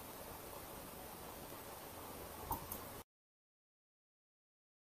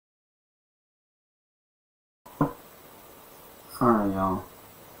 Alright, y'all.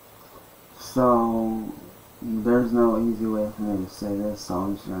 So, there's no easy way for me to say this, so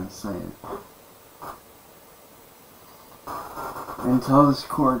I'm just gonna say it. Until this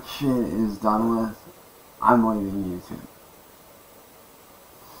court shit is done with, I'm leaving YouTube.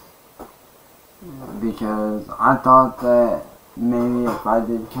 Because I thought that maybe if I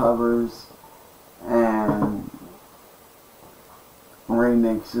did covers and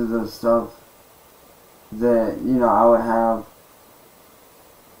remixes of stuff that, you know, I would have,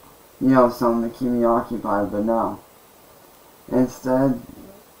 you know, something to keep me occupied, but no. Instead,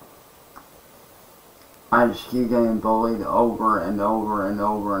 I just keep getting bullied over and over and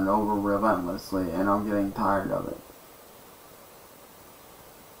over and over relentlessly, and I'm getting tired of it.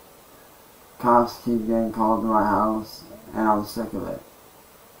 Cops keep getting called to my house, and I'm sick of it.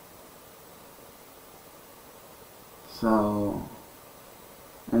 So,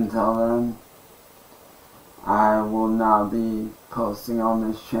 until then, I will not be posting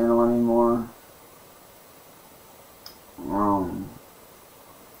on this channel anymore.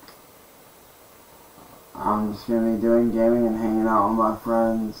 I'm just going to be doing gaming and hanging out with my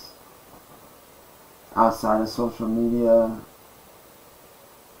friends outside of social media,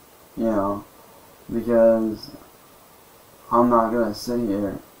 you know, because I'm not going to sit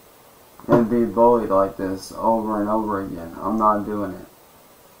here and be bullied like this over and over again. I'm not doing it.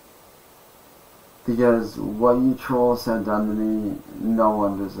 Because what you trolls have done to me, no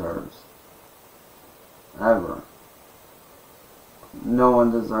one deserves. Ever. No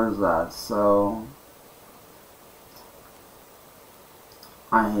one deserves that, so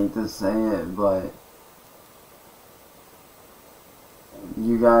I hate to say it, but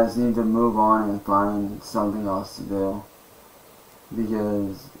you guys need to move on and find something else to do,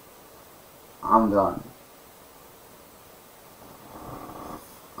 because I'm done.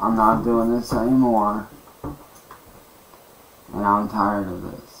 I'm not doing this anymore, and I'm tired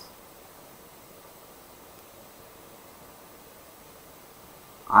of this.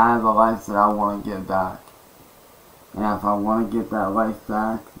 I have a life that I want to get back, and if I want to get that life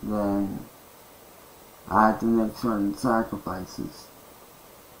back, then I have to make certain sacrifices.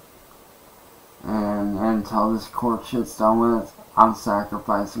 And until this court shit's done with, I'm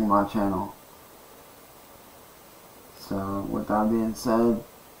sacrificing my channel. So, with that being said,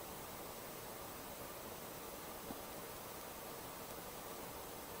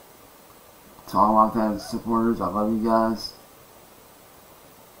 to all my fans and supporters, I love you guys.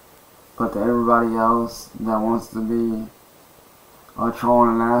 But to everybody else that wants to be a troll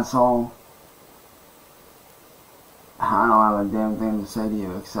and an asshole, I don't have a damn thing to say to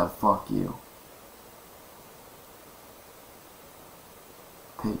you except fuck you.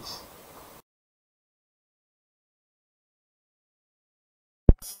 Peace.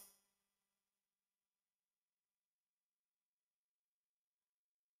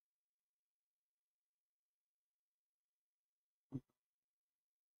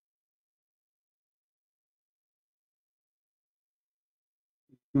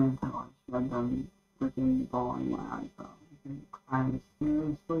 I've done freaking bawling my eyes out. I'm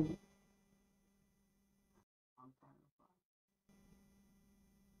seriously,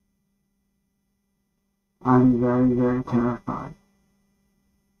 I'm very, very terrified.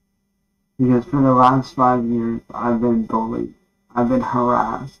 Because for the last 5 years, I've been bullied. I've been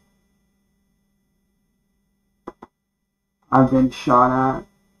harassed. I've been shot at.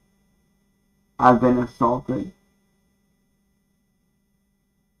 I've been assaulted.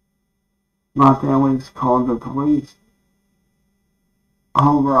 My family's called the police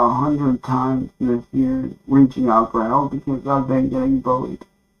over 100 times this year, reaching out for help because I've been getting bullied.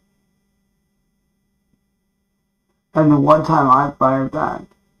 And the one time I fire back,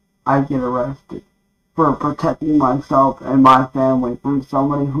 I get arrested for protecting myself and my family from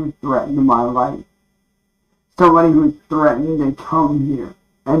somebody who threatened my life. Somebody who threatened to come here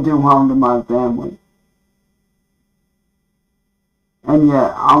and do harm to my family. And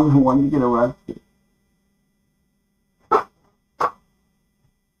yet, I'm the one to get arrested.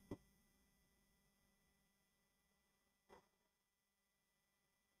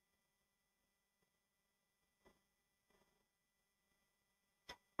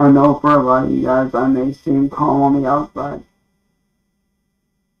 I know for a lot of you guys, I may seem calm on the outside.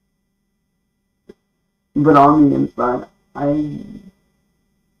 But on the inside, I'm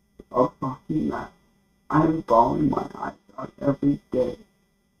a fucking mess. I'm bawling my eyes out every day.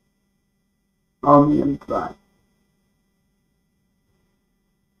 On the inside.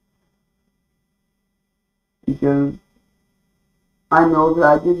 Because I know that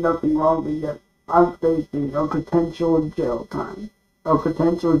I did nothing wrong, but yet I'm facing a potential jail time. A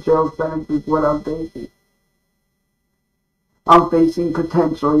potential jail sentence is what I'm facing. I'm facing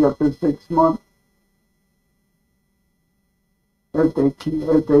potentially up to 6 months if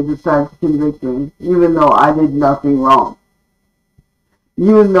they decide to convict me, even though I did nothing wrong.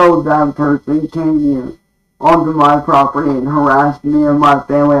 Even though that person came here onto my property and harassed me and my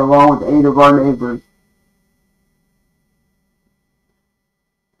family along with 8 of our neighbors.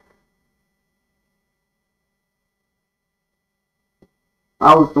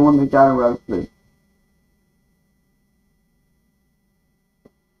 I was the one that got arrested.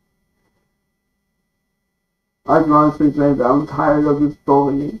 I can honestly say that I'm tired of this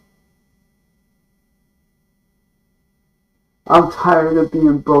bullying. I'm tired of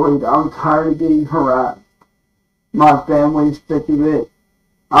being bullied. I'm tired of being harassed. My family's sick of it.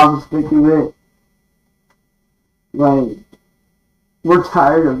 I'm sick of it. Like, we're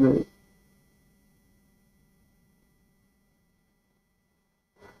tired of it.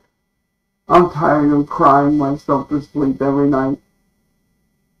 I'm tired of crying myself to sleep every night.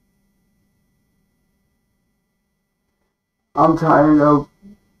 I'm tired of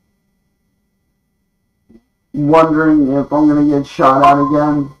wondering if I'm going to get shot at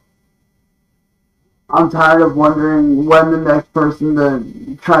again. I'm tired of wondering when the next person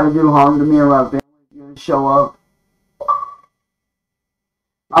to try to do harm to me or my family is going to show up.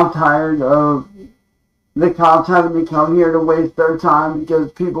 I'm tired of the cops having to come here to waste their time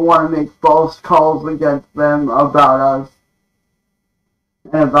because people want to make false calls against them about us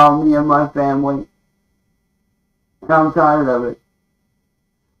and about me and my family. And I'm tired of it.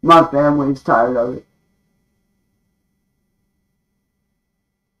 My family's tired of it.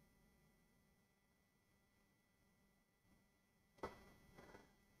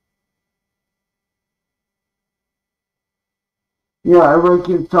 Yeah, everyone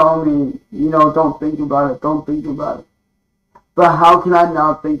keeps telling me, don't think about it, don't think about it. But how can I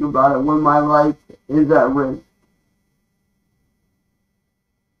not think about it when my life is at risk?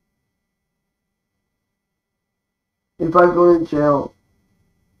 If I go to jail,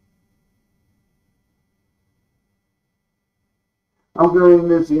 I'm going to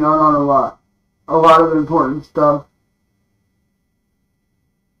be missing out on a lot of important stuff.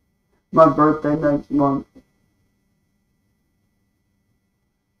 My birthday next month,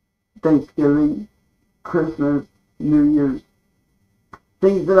 Thanksgiving, Christmas, New Year's,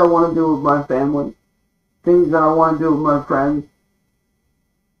 things that I want to do with my family, things that I want to do with my friends.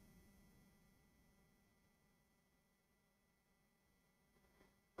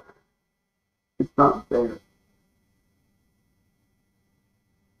 It's not fair.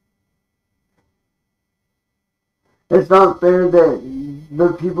 It's not fair that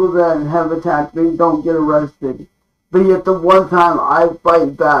the people that have attacked me don't get arrested, but yet the one time I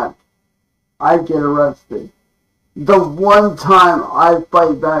fight back, I get arrested. The one time I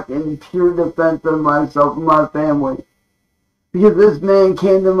fight back in pure defense of myself and my family. Because this man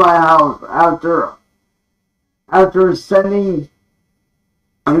came to my house after sending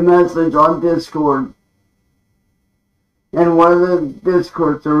a message on Discord. And one of the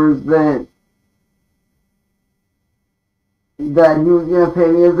Discord servers that he was going to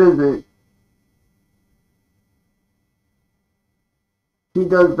pay me a visit. He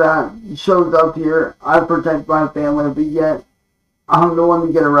does that, shows up here, I protect my family, but yet I'm the one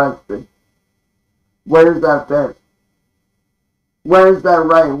to get arrested. Where's that fair? Where's that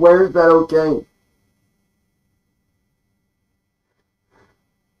right? Where's that okay?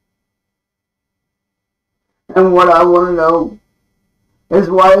 And what I want to know is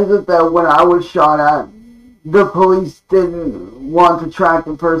why is it that when I was shot at, the police didn't want to track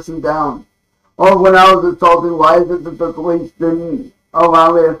the person down? Or when I was assaulted, why is it that the police didn't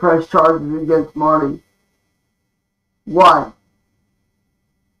allow me to press charges against Marty? Why?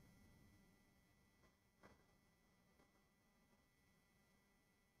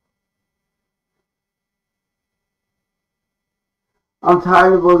 I'm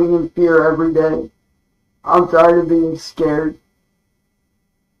tired of living in fear every day. I'm tired of being scared.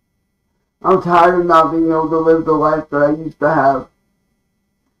 I'm tired of not being able to live the life that I used to have.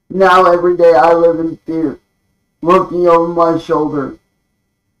 Now every day I live in fear, looking over my shoulder,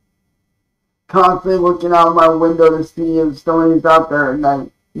 constantly looking out my window to see if somebody's out there at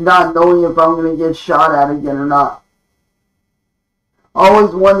night, not knowing if I'm going to get shot at again or not.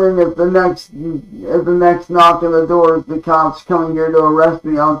 Always wondering if the next knock on the door is the cops coming here to arrest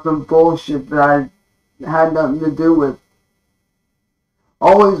me on some bullshit that I had nothing to do with.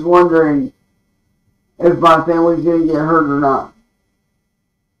 Always wondering if my family's gonna get hurt or not.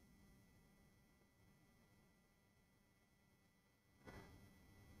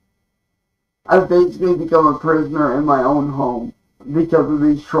 I've basically become a prisoner in my own home because of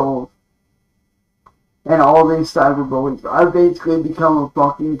these trolls and all these cyberbullies. I've basically become a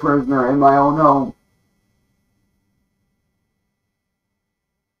fucking prisoner in my own home.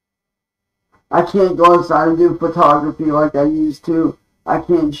 I can't go outside and do photography like I used to. I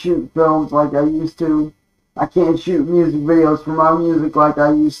can't shoot films like I used to. I can't shoot music videos for my music like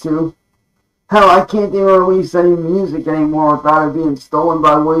I used to. Hell, I can't even release any music anymore without it being stolen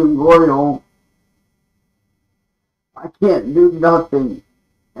by William Gloriole. I can't do nothing,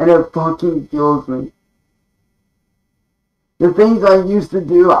 and it fucking kills me. The things I used to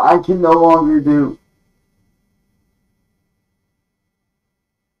do, I can no longer do.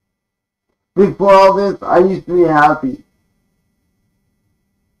 Before all this, I used to be happy.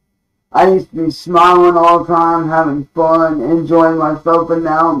 I used to be smiling all the time, having fun, enjoying myself, but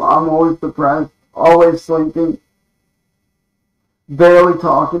now I'm always depressed, always sleeping, barely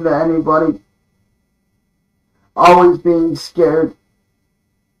talking to anybody, always being scared.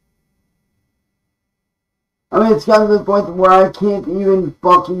 I mean, it's gotten to the point where I can't even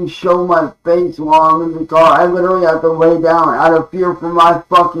fucking show my face while I'm in the car. I literally have to lay down out of fear for my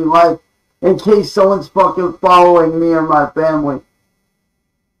fucking life in case someone's fucking following me or my family.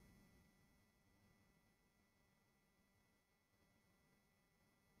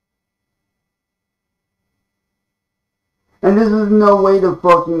 And this is no way to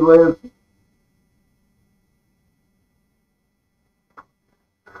fucking live.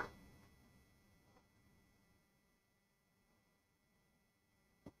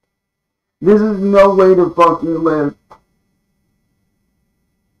 This is no way to fucking live.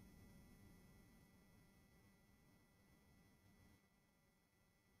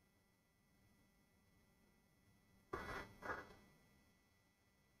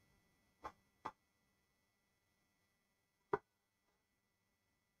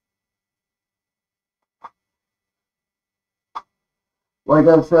 Like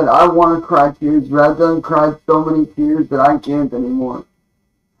I said, I want to cry tears, but I've done cried so many tears that I can't anymore.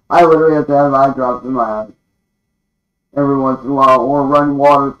 I literally have to have eye drops in my eyes every once in a while, or run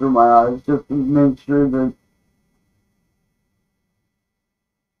water through my eyes just to make sure that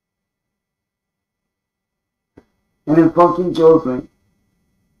and it fucking kills me.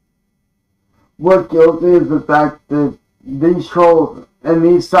 What kills me is the fact that these trolls and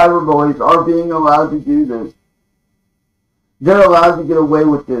these cyberbullies are being allowed to do this. They're allowed to get away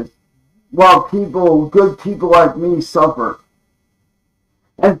with this, while people, good people like me, suffer.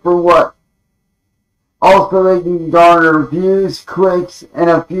 And for what? Also, they can garner views, clicks, and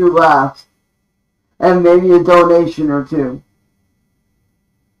a few laughs, and maybe a donation or two.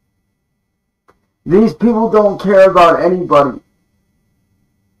 These people don't care about anybody.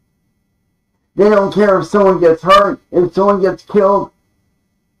 They don't care if someone gets hurt, if someone gets killed.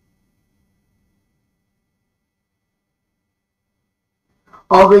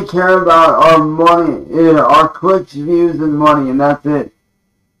 All they care about are money, are clicks, views, and money, and that's it.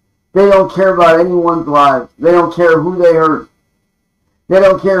 They don't care about anyone's lives. They don't care who they hurt. They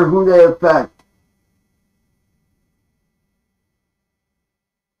don't care who they affect.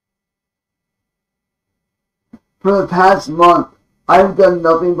 For the past month, I've done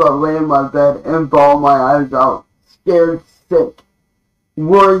nothing but lay in my bed and bawl my eyes out, scared sick,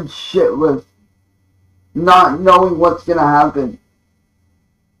 worried shitless, not knowing what's gonna happen.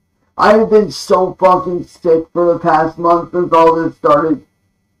 I've been so fucking sick for the past month since all this started.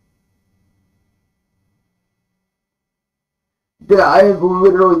 That I have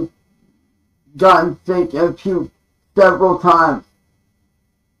literally gotten sick and puked several times.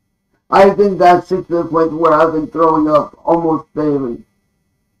 I've been that sick to the point where I've been throwing up almost daily.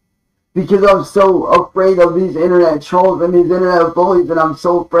 Because I'm so afraid of these internet trolls and these internet bullies, and I'm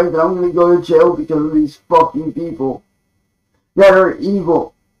so afraid that I'm going to go to jail because of these fucking people that are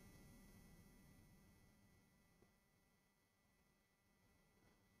evil.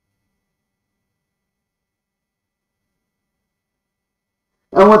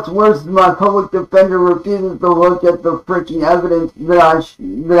 And what's worse is my public defender refuses to look at the freaking evidence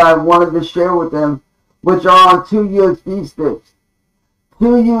that I wanted to share with them, which are on 2 USB sticks. 2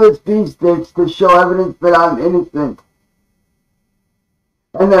 USB sticks to show evidence that I'm innocent.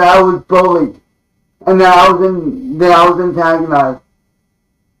 And that I was bullied. And that I was antagonized.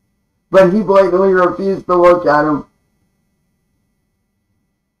 But he blatantly refused to look at them.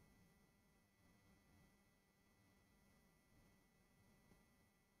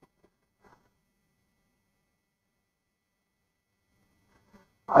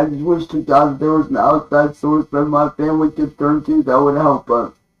 I just wish to God there was an outside source that my family could turn to that would help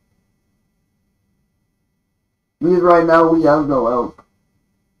us. Because right now we have no help.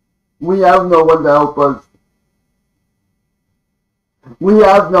 We have no one to help us. We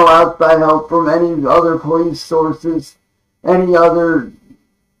have no outside help from any other police sources, any other,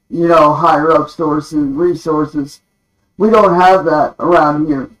 higher up sources, resources. We don't have that around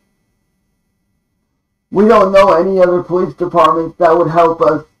here. We don't know any other police departments that would help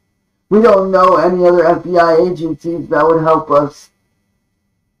us. We don't know any other FBI agencies that would help us.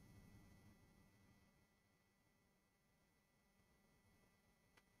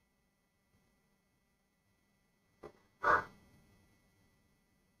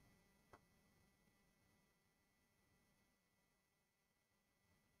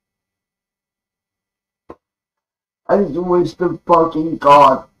 I just wish to fucking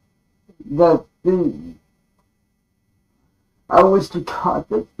God that I wish to God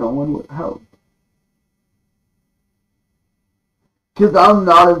that someone would help. Because I'm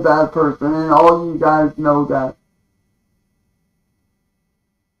not a bad person, and all you guys know that.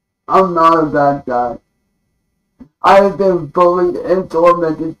 I'm not a bad guy. I have been bullied and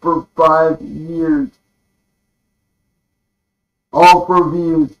tormented for 5 years. All for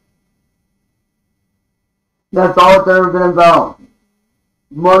views. That's all it's ever been about.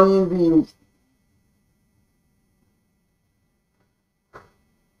 Money and views.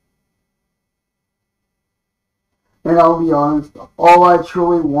 And I'll be honest, all I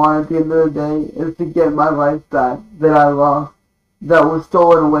truly want at the end of the day is to get my life back that I lost, that was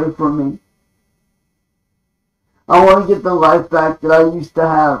stolen away from me. I want to get the life back that I used to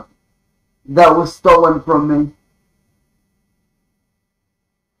have, that was stolen from me.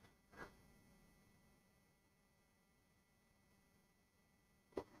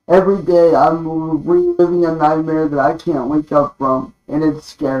 Every day I'm reliving a nightmare that I can't wake up from, and it's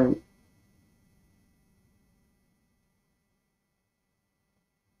scary.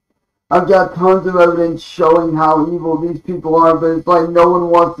 I've got tons of evidence showing how evil these people are, but it's like no one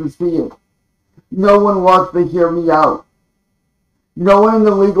wants to see it. No one wants to hear me out. No one in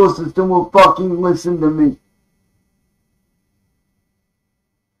the legal system will fucking listen to me.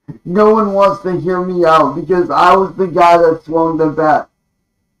 No one wants to hear me out because I was the guy that swung the bat.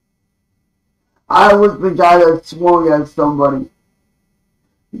 I was the guy that swung at somebody.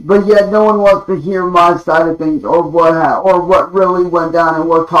 But yet no one wants to hear my side of things or what really went down and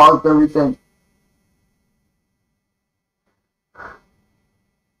what caused everything.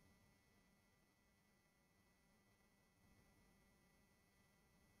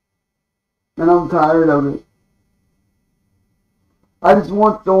 And I'm tired of it. I just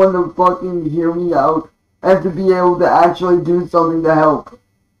want someone to fucking hear me out and to be able to actually do something to help.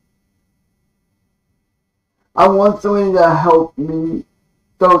 I want somebody to help me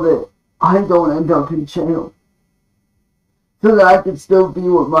so that I don't end up in jail. So that I can still be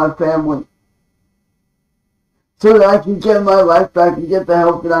with my family. So that I can get my life back and get the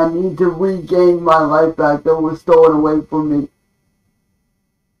help that I need to regain my life back that was stolen away from me.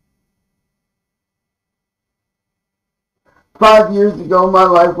 Five years ago, my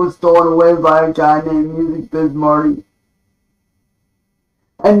life was stolen away by a guy named Music Biz Marty.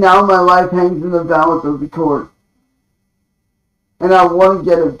 And now my life hangs in the balance of the court. And I want to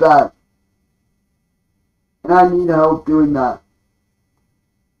get it back. And I need help doing that.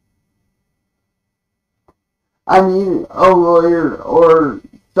 I need a lawyer or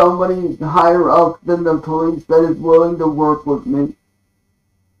somebody higher up than the police that is willing to work with me.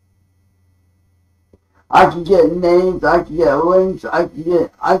 I can get names, I can get links, I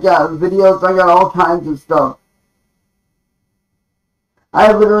got videos, I got all kinds of stuff.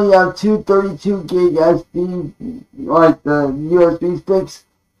 I literally have two 32 gig SD, like the USB sticks,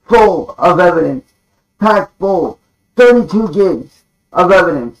 full of evidence. Packed full. 32 gigs of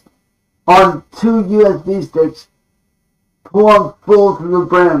evidence on two USB sticks, plugged full to the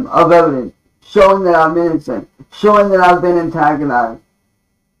brim of evidence, showing that I'm innocent, showing that I've been antagonized,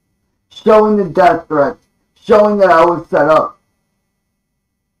 showing the death threats, showing that I was set up.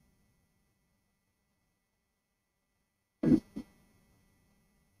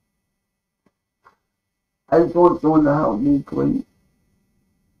 I just want someone to help me, please.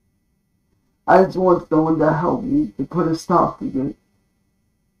 I just want someone to help me to put a stop to this.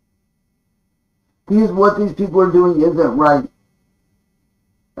 Because what these people are doing isn't right.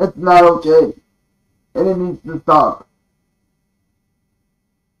 It's not okay. And it needs to stop.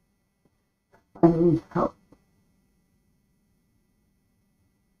 I need help.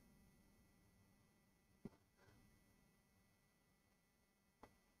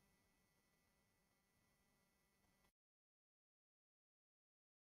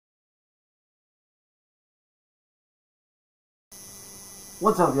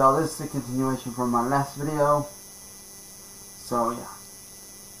 What's up, y'all? This is a continuation from my last video. So, yeah.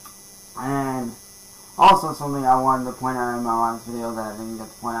 And also something I wanted to point out in my last video that I didn't get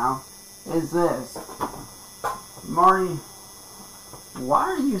to point out is this. Marty, why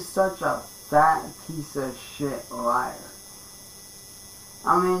are you such a fat piece of shit liar?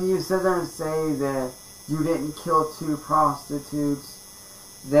 I mean, you sit there and say that you didn't kill 2 prostitutes,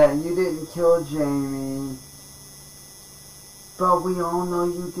 that you didn't kill Jamie, but we all know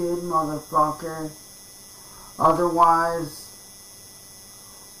you did, motherfucker. Otherwise,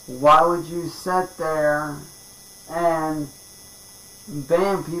 why would you sit there and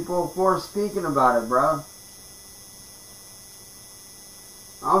ban people for speaking about it, bro?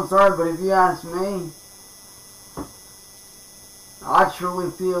 I'm sorry, but if you ask me, I truly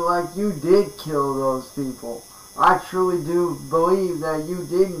feel like you did kill those people. I truly do believe that you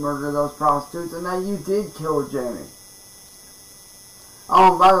did murder those prostitutes and that you did kill Jamie.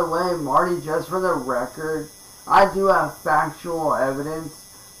 Oh, by the way, Marty, just for the record, I do have factual evidence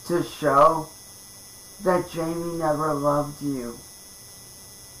to show that Jamie never loved you.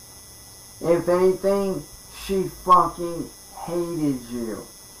 If anything, she fucking hated you.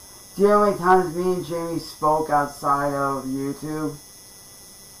 Do you know how many times me and Jamie spoke outside of YouTube?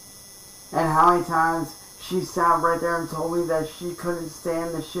 And how many times she sat right there and told me that she couldn't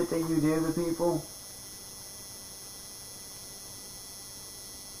stand the shit that you do to people?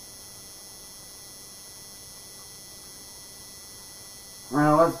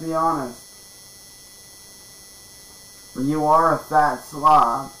 Now, let's be honest. You are a fat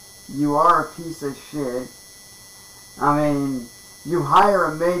slob. You are a piece of shit. I mean, you hire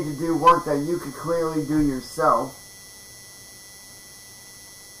a maid to do work that you could clearly do yourself.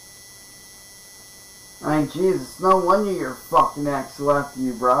 I mean, Jesus, no wonder your fucking ex left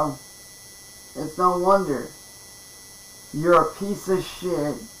you, bro. It's no wonder. You're a piece of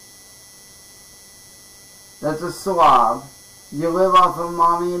shit. That's a slob. You live off of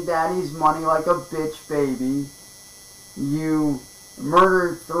mommy and daddy's money like a bitch baby. You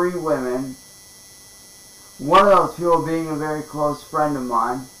murdered 3 women. One of those people being a very close friend of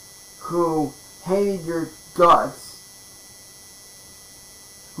mine who hated your guts,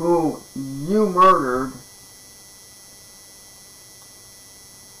 who you murdered,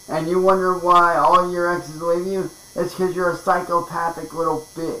 and you wonder why all your exes leave you? It's because you're a psychopathic little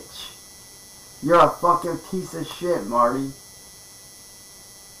bitch. You're a fucking piece of shit, Marty.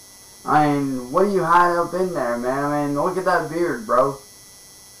 I mean, what do you hide up in there, man? I mean, look at that beard, bro.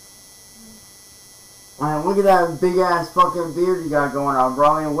 I mean, look at that big ass fucking beard you got going on, bro.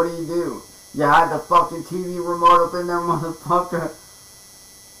 I mean, what do? You hide the fucking TV remote up in there, motherfucker?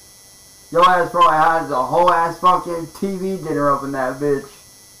 Your ass probably hides a whole ass fucking TV dinner up in that bitch.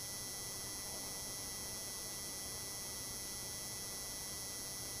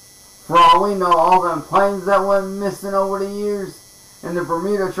 For all we know, all them planes that went missing over the years in the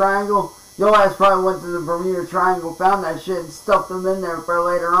Bermuda Triangle, your ass probably went to the Bermuda Triangle, found that shit, and stuffed them in there for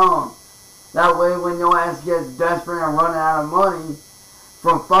later on. That way, when your ass gets desperate and running out of money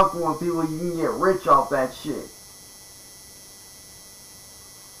from fucking with people, you can get rich off that shit.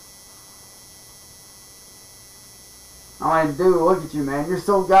 I mean, dude, look at you, man. You're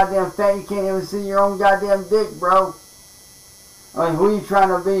so goddamn fat you can't even see your own goddamn dick, bro. I mean, who are you trying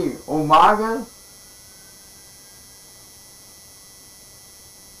to be? Umaga?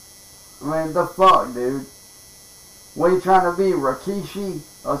 I mean, the fuck, dude? What are you trying to be? Rikishi?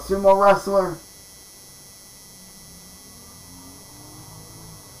 A sumo wrestler?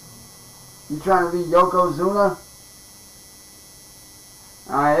 You trying to be Yokozuna?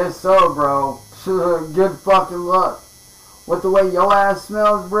 Alright, if so, bro, good fucking luck. With the way your ass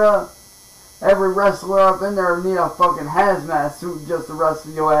smells, bro, every wrestler up in there need a fucking hazmat suit just to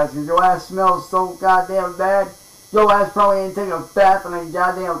wrestle your ass. Because your ass smells so goddamn bad, your ass probably ain't taken a bath in a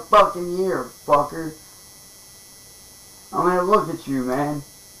goddamn fucking year, fucker. I mean, look at you, man.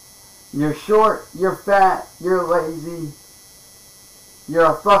 You're short, you're fat, you're lazy, you're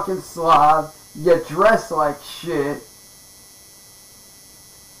a fucking slob, you dress like shit,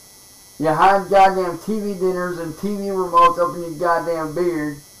 you hide goddamn TV dinners and TV remotes up in your goddamn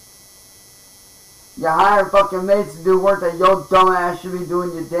beard, you hire fucking mates to do work that your dumb ass should be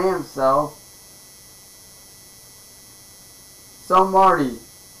doing your damn self. So Marty,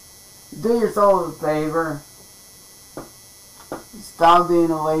 do yourself a favor. Stop being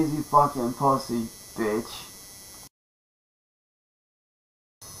a lazy fucking pussy, bitch.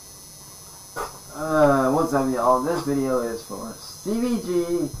 What's up, y'all? This video is for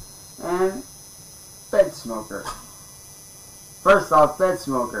CBG and Bed Smoker. First off, Bed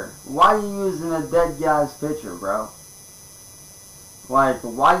Smoker, why are you using a dead guy's picture, bro? Like,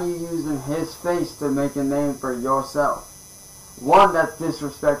 why are you using his face to make a name for yourself? One, that's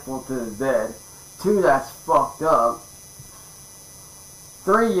disrespectful to the dead. Two, that's fucked up.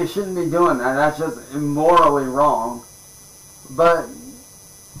 Three, you shouldn't be doing that. That's just immorally wrong. But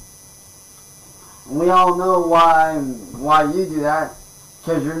we all know why you do that.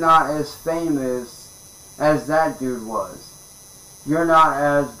 Because you're not as famous as that dude was. You're not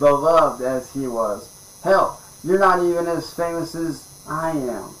as beloved as he was. Hell, you're not even as famous as I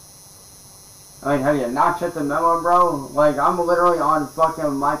am. I mean, have you not checked the memo, bro? Like, I'm literally on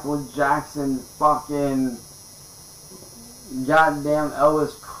fucking Michael Jackson fucking goddamn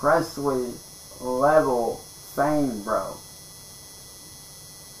Elvis Presley level fame, bro.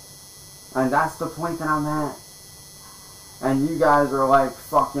 And that's the point that I'm at. And you guys are like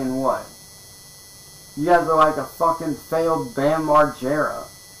fucking what? You guys are like a fucking failed Bam Margera.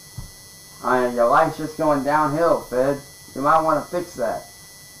 I mean, your life's just going downhill, Fed. You might want to fix that.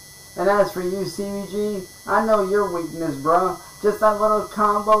 And as for you, CBG, I know your weakness, bro. Just that little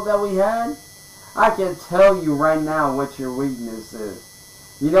combo that we had. I can tell you right now what your weakness is.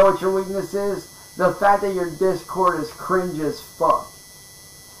 You know what your weakness is? The fact that your Discord is cringe as fuck.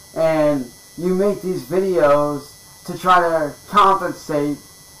 And you make these videos to try to compensate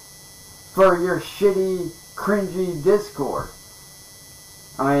for your shitty, cringy Discord.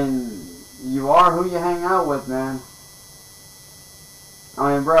 I mean, you are who you hang out with, man.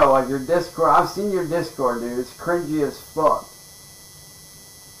 I mean, bro, like your Discord, I've seen your Discord, dude. It's cringy as fuck.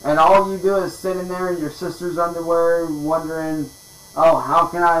 And all you do is sit in there in your sister's underwear wondering, oh, how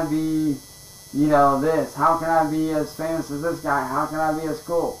can I be, you know, this? How can I be as famous as this guy? How can I be as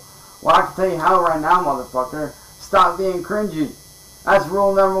cool? Well, I can tell you how right now, motherfucker. Stop being cringy. That's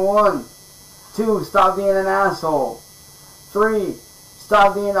rule number 1. 2, stop being an asshole. 3,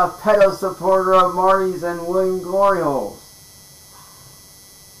 stop being a pedo supporter of Marty's and William Glory Holes.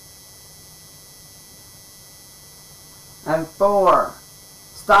 And 4,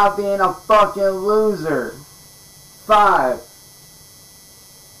 stop being a fucking loser. 5.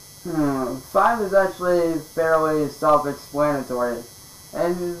 5 is actually fairly self-explanatory.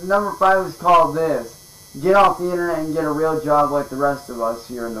 And number 5 is called this. Get off the internet and get a real job like the rest of us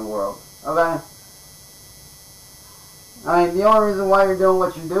here in the world. Okay? I mean, the only reason why you're doing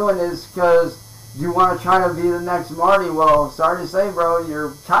what you're doing is because you want to try to be the next Marty. Well, sorry to say, bro,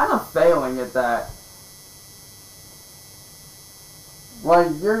 you're kind of failing at that. Like,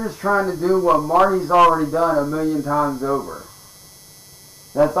 you're just trying to do what Marty's already done a million times over.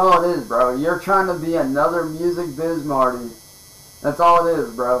 That's all it is, bro. You're trying to be another music biz Marty. That's all it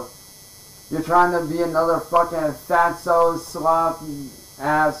is, bro. You're trying to be another fucking fatso, sloppy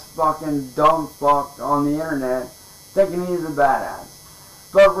ass fucking dumb fuck on the internet thinking he's a badass.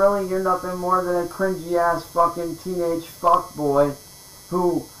 But really, you're nothing more than a cringy ass fucking teenage fuckboy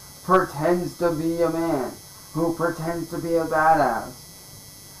who pretends to be a man, who pretends to be a badass.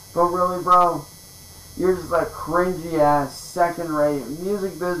 But really, bro, you're just a cringy ass, second rate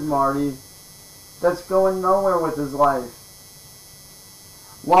music biz Marty that's going nowhere with his life.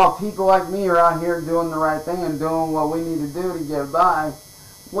 While people like me are out here doing the right thing and doing what we need to do to get by,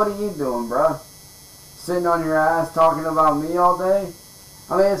 what are you doing, bro? Sitting on your ass talking about me all day?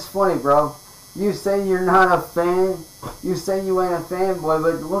 I mean, it's funny, bro. You say you're not a fan. You say you ain't a fanboy,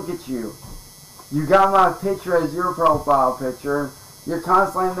 but look at you. You got my picture as your profile picture. You're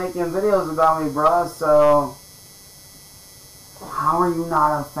constantly making videos about me, bro, so how are you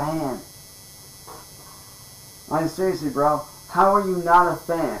not a fan? I mean, seriously, bro. How are you not a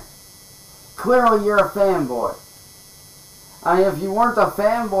fan? Clearly you're a fanboy. I mean, if you weren't a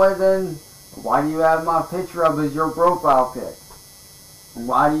fanboy, then why do you have my picture up as your profile pic?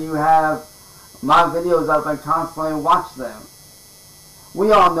 Why do you have my videos up and constantly watch them?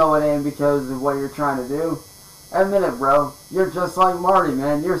 We all know it ain't because of what you're trying to do. Admit it, bro. You're just like Marty,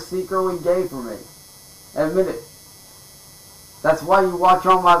 man. You're secretly gay for me. Admit it. That's why you watch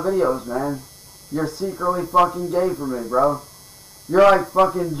all my videos, man. You're secretly fucking gay for me, bro. You're like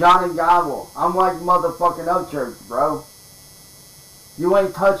fucking Johnny Gobble. I'm like motherfucking Upchurch, bro. You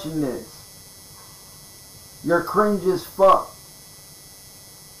ain't touching this. You're cringe as fuck.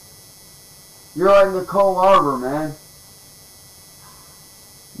 You're like Nicole Arbor, man.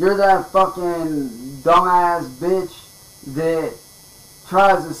 You're that fucking dumbass bitch that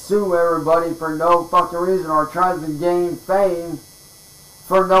tries to sue everybody for no fucking reason or tries to gain fame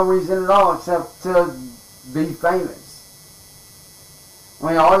for no reason at all except to be famous. I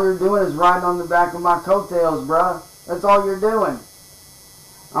mean, all you're doing is riding on the back of my coattails, bruh. That's all you're doing.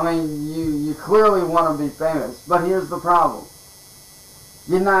 I mean, you clearly want to be famous, but here's the problem.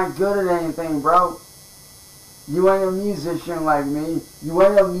 You're not good at anything, bro. You ain't a musician like me. You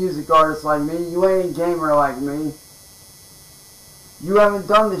ain't a music artist like me. You ain't a gamer like me. You haven't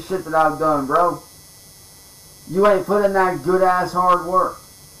done the shit that I've done, bro. You ain't put in that good ass hard work.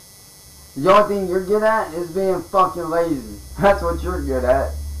 The only thing you're good at is being fucking lazy. That's what you're good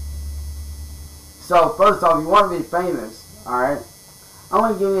at. So first off, you want to be famous, alright? I'm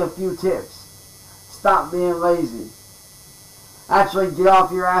going to give you a few tips. Stop being lazy. Actually get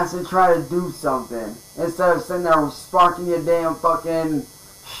off your ass and try to do something. Instead of sitting there sparking your damn fucking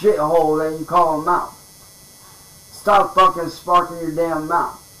shithole that you call a mouth. Stop fucking sparking your damn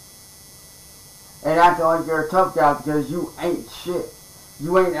mouth. And acting like you're a tough guy because you ain't shit.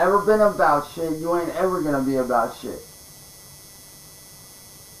 You ain't ever been about shit. You ain't ever gonna be about shit.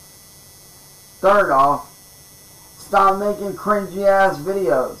 Third off, stop making cringy ass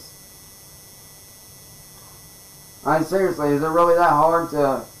videos. I mean, seriously, is it really that hard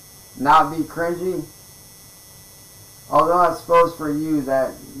to not be cringy? Although I suppose for you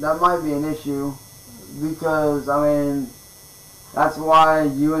that might be an issue. Because, I mean, that's why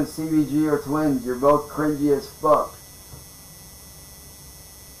you and CBG are twins. You're both cringy as fuck.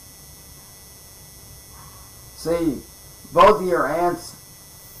 See, both of your aunts,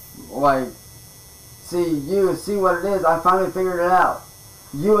 like, see what it is. I finally figured it out.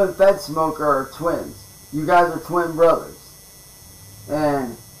 You and Fed Smoker are twins. You guys are twin brothers.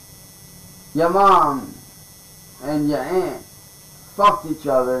 And your mom and your aunt fucked each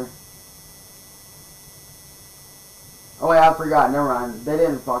other. Oh wait, I forgot. Never mind. They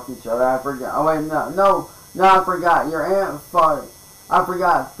didn't fuck each other. I forgot. Oh wait, no, I forgot. Your aunt fucked. I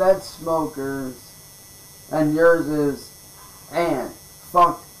forgot. Fed Smokers and yours is aunt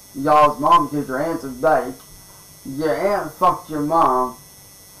fucked y'all's mom because your aunt's a dyke. Your aunt fucked your mom,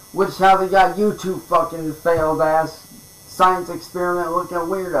 which is how they got you two fucking failed ass science experiment looking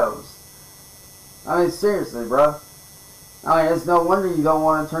weirdos. I mean, seriously, bro. I mean, it's no wonder you don't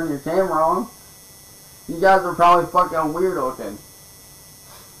want to turn your camera on. You guys are probably fucking weird looking.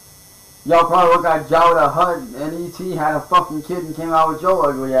 Y'all probably look like Jabba the Hutt and E.T. had a fucking kid and came out with your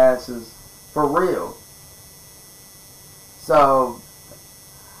ugly asses. For real. So,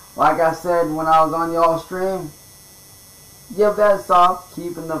 like I said when I was on y'all stream, your best off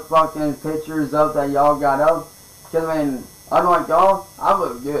keeping the fucking pictures up that y'all got up. Because, I mean, unlike y'all, I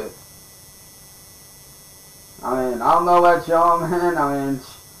look good. I mean, I don't know about y'all, man. I mean,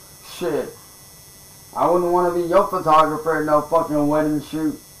 shit. I wouldn't want to be your photographer at no fucking wedding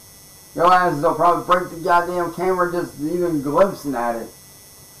shoot. Your asses will probably break the goddamn camera just even glimpsing at it.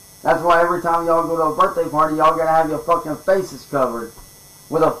 That's why every time y'all go to a birthday party, y'all gotta have your fucking faces covered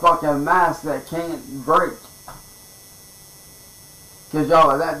with a fucking mask that can't break. Cause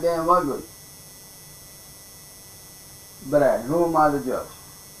y'all are that damn ugly. But hey, who am I to judge?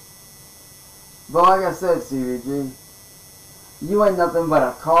 But like I said, CVG, you ain't nothing but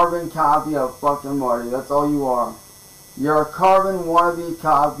a carbon copy of fucking Marty. That's all you are. You're a carbon wannabe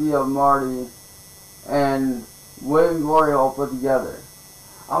copy of Marty and William Glory all put together.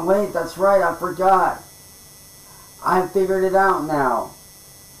 Oh wait, that's right, I forgot. I figured it out now.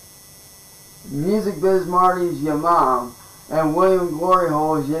 Music Biz Marty's your mom, and William Glory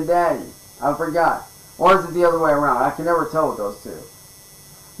Hole is your daddy. I forgot. Or is it the other way around? I can never tell with those two.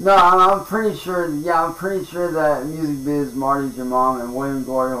 No, I'm pretty sure, yeah, I'm pretty sure that Music Biz Marty's your mom and William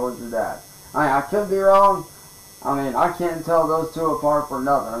Glory Hole is your dad. I mean, I could be wrong. I mean, I can't tell those two apart for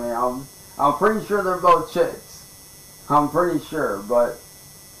nothing. I mean, I'm pretty sure they're both chicks. I'm pretty sure, but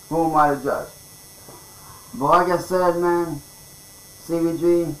who am I to judge? But like I said, man,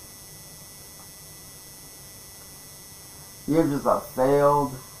 CVG, you're just a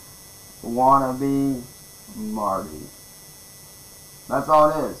failed wannabe Marty. That's all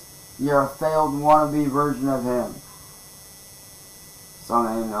it is. You're a failed wannabe version of him. So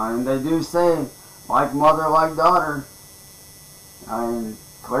I mean, they do say, like mother, like daughter. I mean,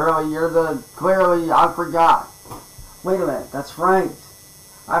 clearly I forgot. Wait a minute, that's right.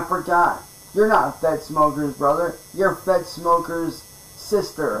 I forgot. You're not Fed Smoker's brother. You're Fed Smoker's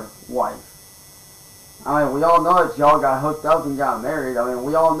sister wife. I mean, we all know that y'all got hooked up and got married. I mean,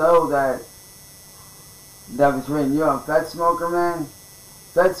 we all know that between you and Fed Smoker, man,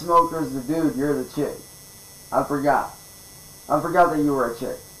 Fed Smoker's the dude, you're the chick. I forgot. I forgot that you were a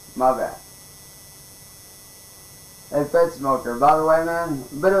chick. My bad. Hey, Fed Smoker, by the way, man,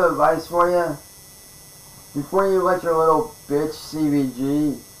 a bit of advice for you. Before you let your little bitch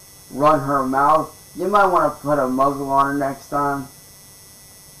CVG run her mouth, you might want to put a muzzle on her next time.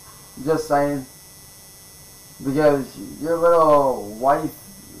 Just saying. Because your little wife,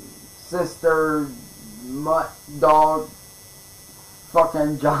 sister, mutt, dog,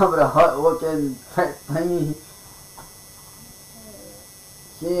 fucking Jabba the Hutt looking pet thingy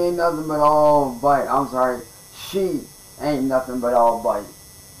he ain't nothing but all bite. I'm sorry, she ain't nothing but all bite.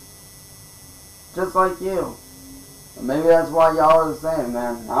 Just like you. And maybe that's why y'all are the same,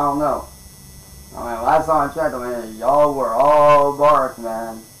 man. I don't know. I mean, last time I checked, I mean, y'all were all bark,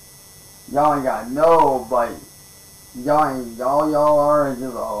 man. Y'all ain't got no bite. Y'all are is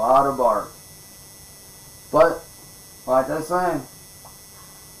just a lot of bark. But, like I say,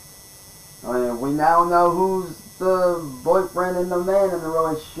 I mean, we now know who's the boyfriend and the man in the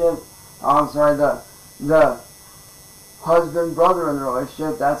relationship. I'm sorry, the husband, brother in the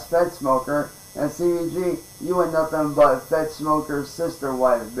relationship. That's Fed Smoker. And CVG, you ain't nothing but Fed Smoker's sister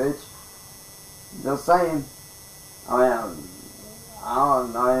wife, bitch. Just saying. I mean,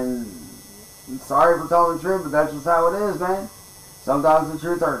 I'm sorry for telling the truth, but that's just how it is, man. Sometimes the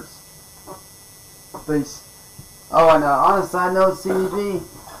truth hurts. Peace. Oh, and on a side note, CVG,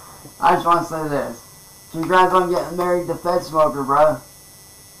 I just want to say this. Congrats on getting married to Fed Smoker, bro.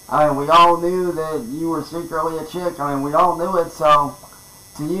 I mean, we all knew that you were secretly a chick. I mean, we all knew it, so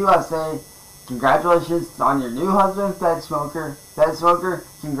to you I say, congratulations on your new husband, Fed Smoker. Fed Smoker,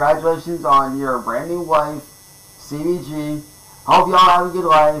 congratulations on your brand new wife, CVG. Hope y'all have a good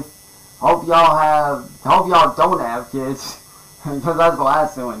life. Hope y'all don't have kids, because that's the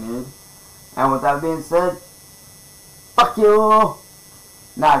last thing we need. And with that being said, fuck you!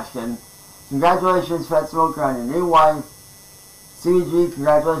 Nah, just kidding. Congratulations, Fed Smoker, on your new wife. CVG,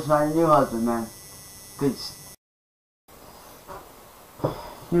 congratulations on your new husband, man. Peace.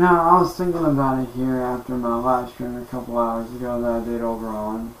 You know, I was thinking about it here after my live stream a couple hours ago that I did over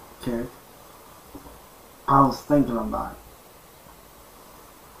on Kick. I was thinking about it.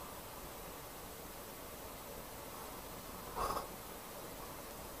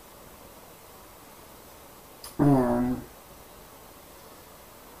 And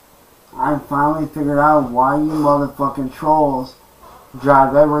I finally figured out why you motherfucking trolls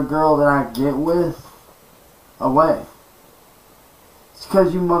drive every girl that I get with away. It's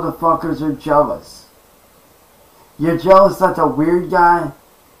because you motherfuckers are jealous. You're jealous that the weird guy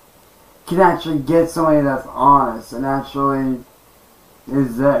can actually get somebody that's honest and actually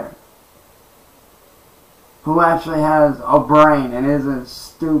is there. Who actually has a brain and isn't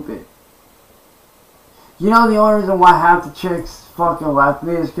stupid. You know the only reason why half the chicks fucking left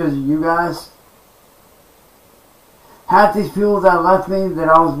me is because of you guys? Half these people that left me that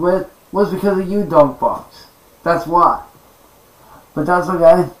I was with was because of you dumb fucks. That's why. But that's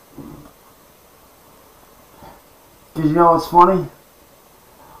okay. Because you know what's funny?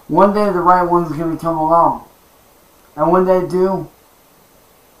 One day the right one's going to come along. And when they do,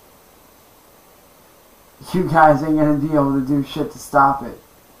 you guys ain't going to be able to do shit to stop it.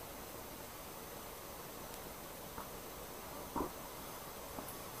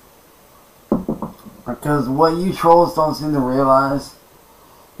 Because what you trolls don't seem to realize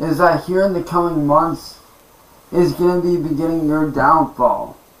is that here in the coming months is going to be beginning your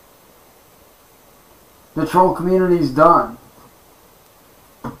downfall. The troll community's done.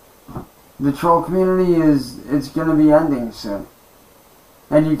 The troll community it's going to be ending soon.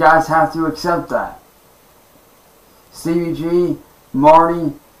 And you guys have to accept that. CVG,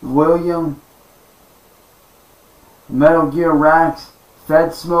 Marty, William, Metal Gear Rax,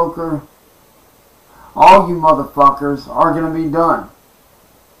 Fed Smoker, all you motherfuckers are going to be done.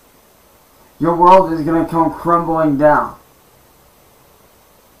 Your world is going to come crumbling down.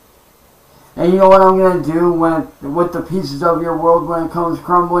 And you know what I'm going to do with the pieces of your world when it comes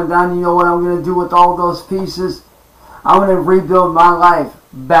crumbling down? You know what I'm going to do with all those pieces? I'm going to rebuild my life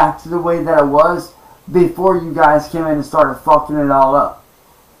back to the way that it was before you guys came in and started fucking it all up.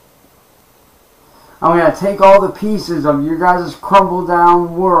 I'm going to take all the pieces of your guys' crumbled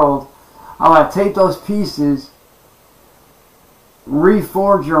down world. I'm going to take those pieces,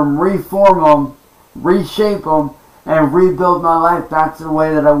 reforge them, reform them, reshape them, and rebuild my life back to the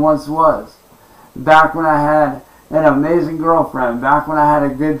way that I once was. Back when I had an amazing girlfriend. Back when I had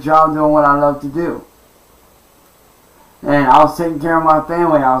a good job doing what I love to do. And I was taking care of my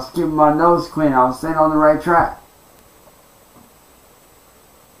family. I was keeping my nose clean. I was staying on the right track.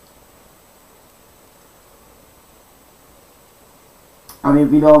 I mean,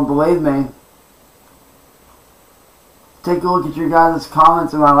 if you don't believe me, take a look at your guys'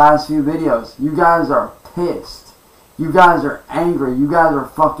 comments in my last few videos. You guys are pissed. You guys are angry. You guys are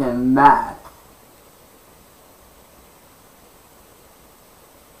fucking mad.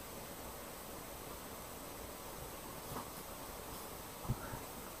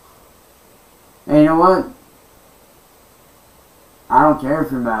 And you know what? I don't care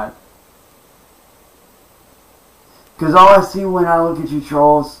if you're mad. Because all I see when I look at you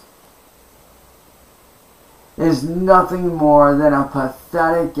trolls is nothing more than a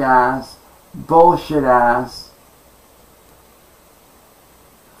pathetic ass, bullshit ass,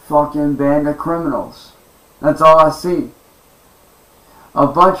 fucking band of criminals. That's all I see. A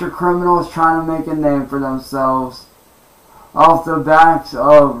bunch of criminals trying to make a name for themselves off the backs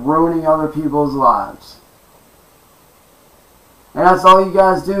of ruining other people's lives. And that's all you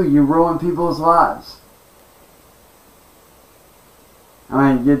guys do. You ruin people's lives.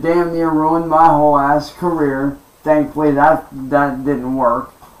 I mean, you damn near ruined my whole ass career. Thankfully, that didn't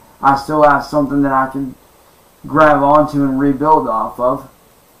work. I still have something that I can grab onto and rebuild off of.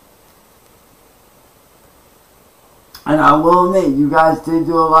 And I will admit, you guys did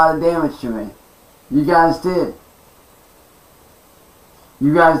do a lot of damage to me. You guys did.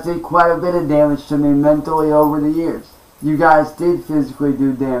 You guys did quite a bit of damage to me mentally over the years. You guys did physically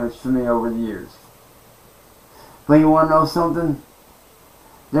do damage to me over the years. But you want to know something?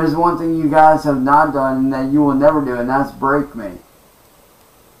 There's one thing you guys have not done and that you will never do, and that's break me.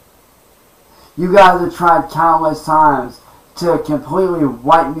 You guys have tried countless times to completely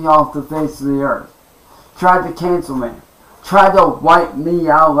wipe me off the face of the earth. Tried to cancel me. Tried to wipe me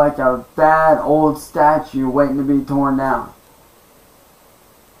out like a bad old statue waiting to be torn down.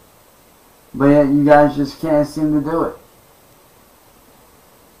 But yet you guys just can't seem to do it.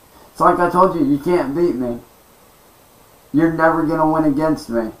 It's like I told you, you can't beat me. You're never going to win against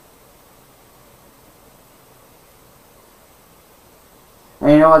me.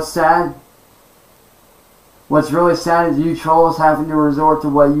 And you know what's sad? What's really sad is you trolls having to resort to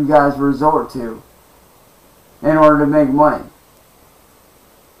what you guys resort to in order to make money.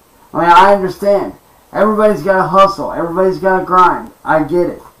 I mean, I understand. Everybody's got to hustle. Everybody's got to grind. I get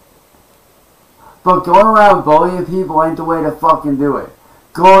it. But going around bullying people ain't the way to fucking do it.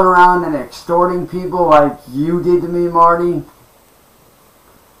 Going around and extorting people like you did to me, Marty.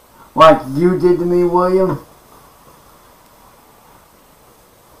 Like you did to me, William.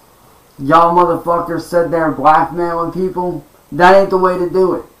 Y'all motherfuckers sit there blackmailing people. That ain't the way to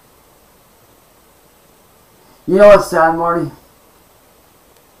do it. You know what's sad, Marty?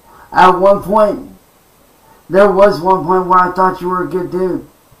 At one point, there was one point where I thought you were a good dude.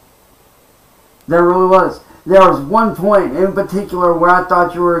 There really was. There was one point in particular where I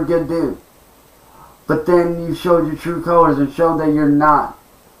thought you were a good dude. But then you showed your true colors and showed that you're not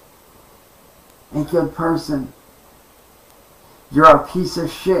a good person. You're a piece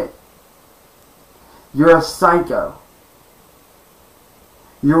of shit. You're a psycho.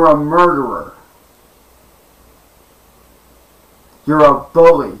 You're a murderer. You're a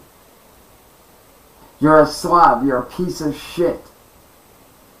bully. You're a slob. You're a piece of shit.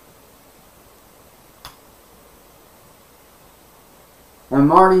 And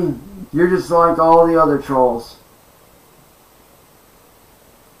Marty, you're just like all the other trolls.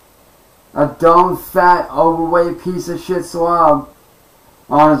 A dumb, fat, overweight piece of shit slob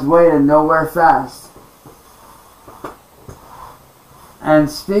on his way to nowhere fast. And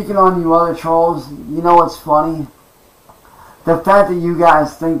speaking on you other trolls, you know what's funny? The fact that you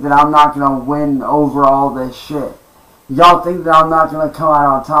guys think that I'm not going to win over all this shit. Y'all think that I'm not going to come out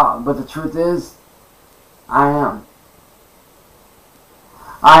on top. But the truth is, I am.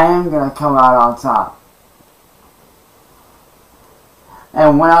 I am going to come out on top.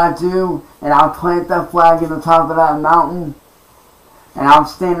 And when I do, and I plant that flag in the top of that mountain, and I'm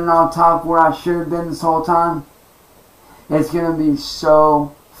standing on top where I should have been this whole time, it's going to be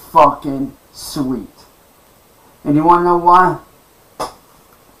so fucking sweet. And you want to know why?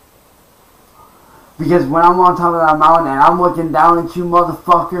 Because when I'm on top of that mountain and I'm looking down at you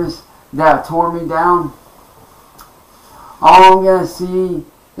motherfuckers that tore me down, all I'm going to see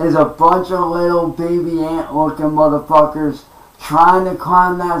is a bunch of little baby ant looking motherfuckers trying to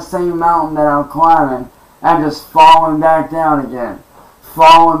climb that same mountain that I'm climbing and just falling back down again.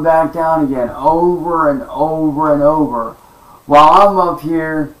 Falling back down again over and over and over. While I'm up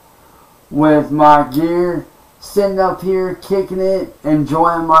here with my gear, sitting up here, kicking it,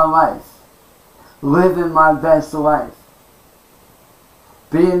 enjoying my life. Living my best life.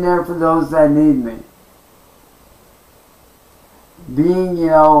 Being there for those that need me. Being,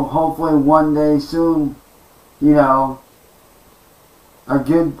 hopefully one day soon, a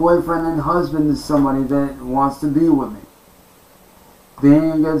good boyfriend and husband to somebody that wants to be with me.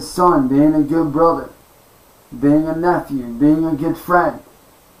 Being a good son, being a good brother. Being a nephew, being a good friend.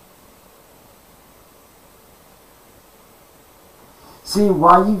 See,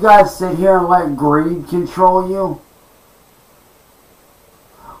 while you guys sit here and let greed control you,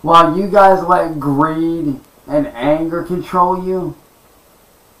 while you guys let greed and anger control you,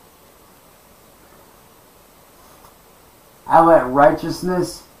 I let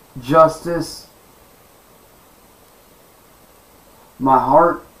righteousness, justice, my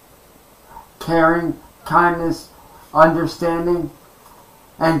heart, caring, kindness, understanding,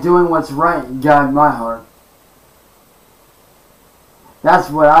 and doing what's right guide my heart. That's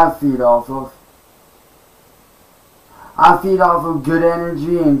what I feed off of. I feed off of good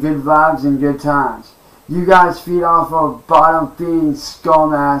energy and good vibes and good times. You guys feed off of bottom-feeding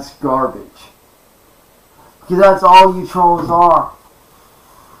scum-ass garbage. Because that's all you trolls are.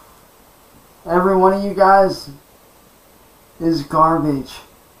 Every one of you guys is garbage.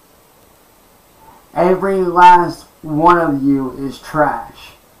 Every last one of you is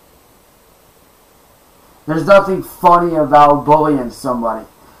trash. There's nothing funny about bullying somebody.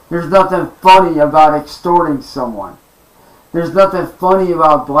 There's nothing funny about extorting someone. There's nothing funny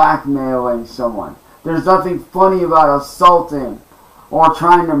about blackmailing someone. There's nothing funny about assaulting or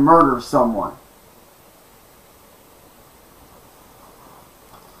trying to murder someone.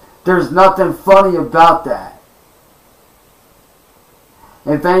 There's nothing funny about that.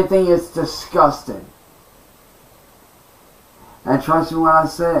 If anything, it's disgusting. And trust me when I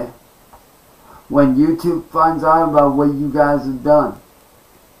say, when YouTube finds out about what you guys have done,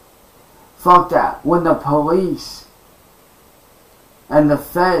 fuck that. When the police and the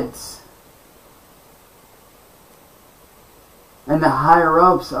feds and the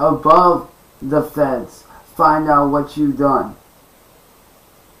higher-ups above the feds find out what you've done,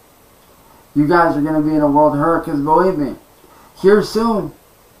 you guys are going to be in a world of hurt, because believe me, here soon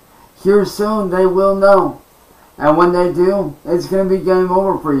they will know. And when they do, it's going to be game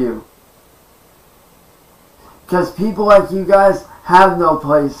over for you. Because people like you guys have no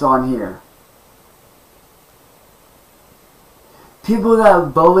place on here. People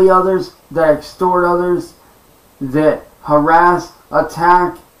that bully others, that extort others, that harass,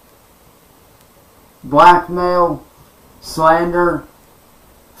 attack, blackmail, slander,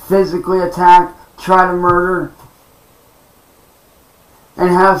 physically attack, try to murder, and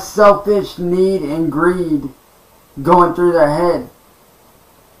have selfish need and greed going through their head.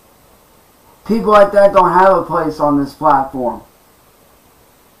 People like that don't have a place on this platform.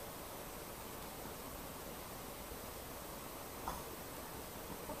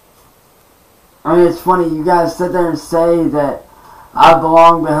 I mean, it's funny, you guys sit there and say that I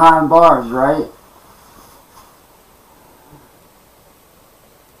belong behind bars, right?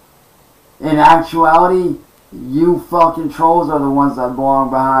 In actuality, you fucking trolls are the ones that belong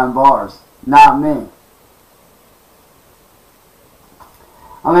behind bars, not me.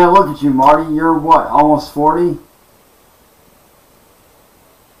 I mean, look at you, Marty. You're what, almost 40?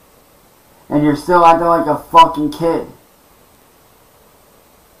 And you're still acting like a fucking kid.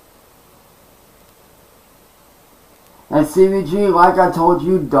 And CVG, like I told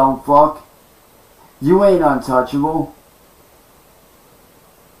you, dumb fuck, you ain't untouchable.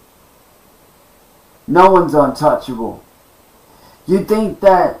 No one's untouchable. You think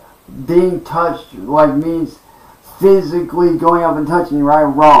that being touched like means physically going up and touching you, right?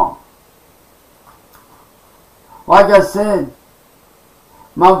 Wrong. Like I said,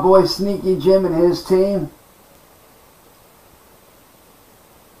 my boy Sneaky Jim and his team,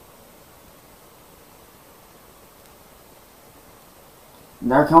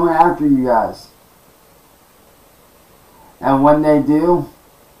 they're coming after you guys. And when they do,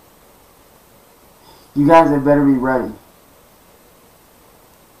 you guys had better be ready.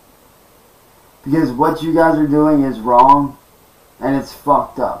 Because what you guys are doing is wrong, and it's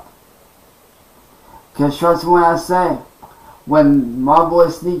fucked up. Because trust me when I say, when my boy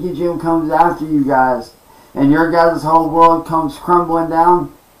Sneaky Jim comes after you guys, and your guys' whole world comes crumbling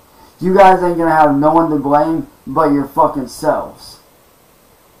down, you guys ain't gonna have no one to blame but your fucking selves.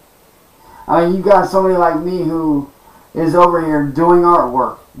 I mean, you got somebody like me who is over here doing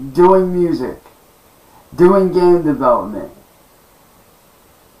artwork, doing music, doing game development,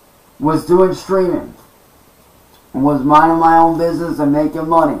 was doing streaming, was minding my own business and making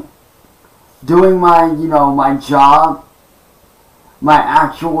money, doing my, my job, my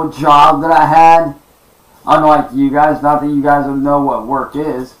actual job that I had, unlike you guys. Not that you guys don't know what work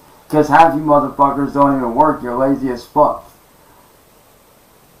is, because half you motherfuckers don't even work, you're lazy as fuck.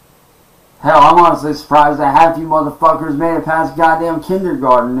 Hell, I'm honestly surprised that half you motherfuckers made it past goddamn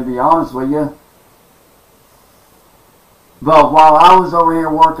kindergarten, to be honest with you. But while I was over here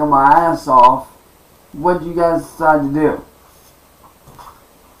working my ass off, what did you guys decide to do?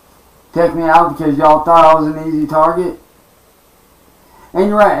 Take me out because y'all thought I was an easy target? And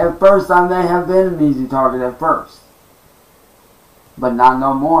you're right, at first I may have been an easy target at first. But not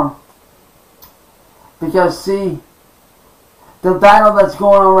no more. Because see, the battle that's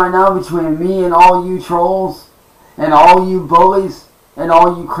going on right now between me and all you trolls, and all you bullies, and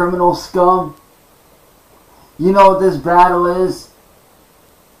all you criminal scum, you know what this battle is?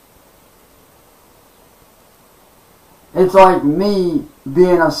 It's like me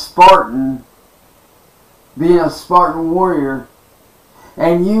being a Spartan warrior,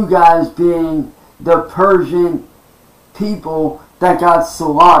 and you guys being the Persian people that got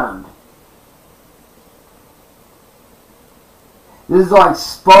slaughtered. This is like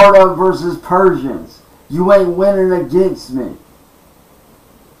Sparta versus Persians. You ain't winning against me.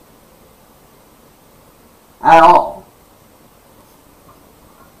 At all.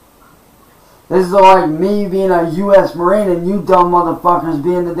 This is like me being a U.S. Marine and you dumb motherfuckers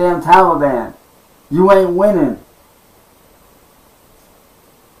being the damn Taliban. You ain't winning.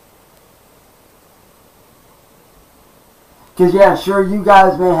 Because yeah, sure, you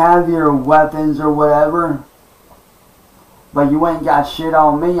guys may have your weapons or whatever, but you ain't got shit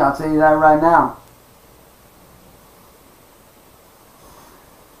on me, I'll tell you that right now.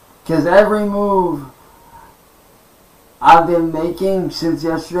 Because every move I've been making since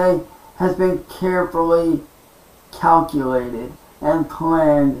yesterday has been carefully calculated and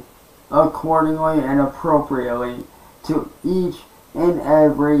planned accordingly and appropriately to each and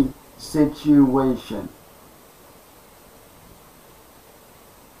every situation.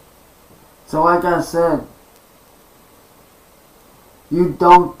 So like I said, you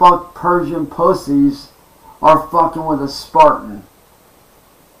don't fuck Persian pussies are fucking with a Spartan.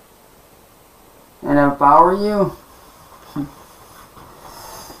 And if I were you,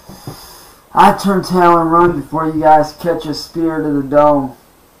 I'd turn tail and run before you guys catch a spear to the dome.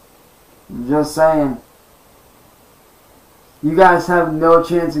 I'm just saying. You guys have no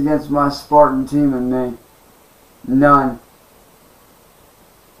chance against my Spartan team and me. None.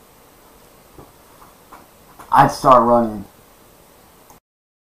 I'd start running.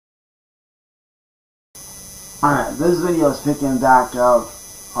 Alright, this video is picking back up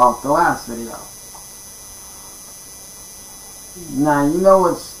off the last video. Now, you know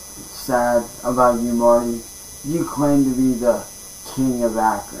what's sad about you, Marty? You claim to be the king of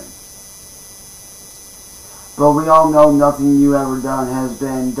Akron. But we all know nothing you ever done has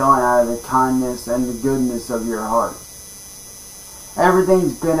been done out of the kindness and the goodness of your heart.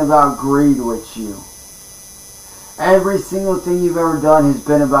 Everything's been about greed with you. Every single thing you've ever done has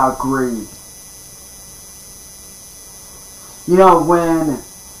been about greed. You know,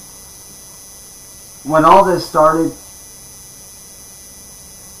 when all this started,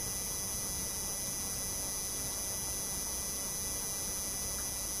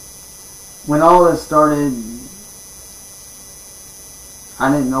 I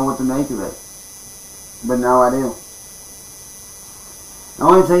didn't know what to make of it. But now I do. I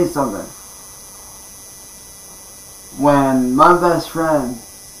want to tell you something. When my best friend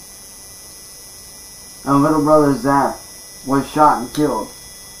and little brother Zach was shot and killed,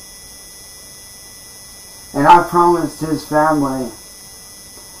 and I promised his family,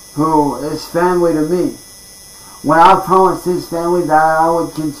 who is family to me, when I promised his family that I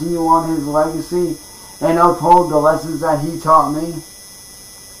would continue on his legacy and uphold the lessons that he taught me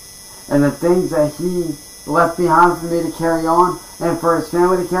and the things that he left behind for me to carry on and for his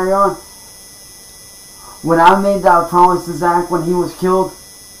family to carry on, when I made that promise to Zach when he was killed,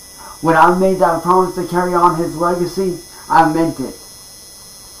 when I made that promise to carry on his legacy, I meant it.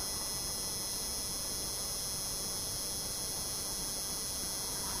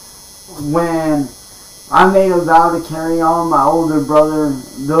 When I made a vow to carry on my older brother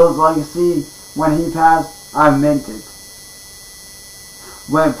Bill's legacy when he passed, I meant it.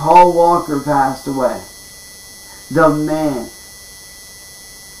 When Paul Walker passed away, the man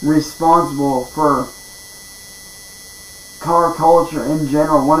responsible for car culture in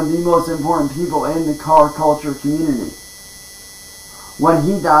general, one of the most important people in the car culture community. When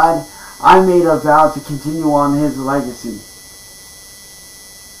he died, I made a vow to continue on his legacy.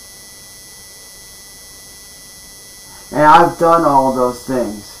 And I've done all those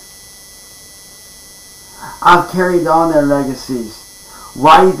things. I've carried on their legacies.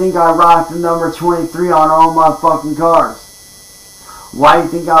 Why do you think I rocked the number 23 on all my fucking cars? Why do you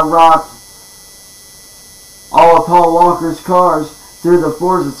think I rocked all of Paul Walker's cars through the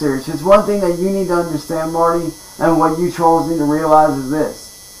Forza series? It's one thing that you need to understand, Marty, and what you trolls need to realize is this.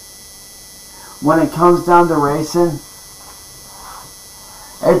 When it comes down to racing,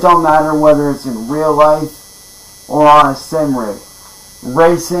 it don't matter whether it's in real life or on a sim rig.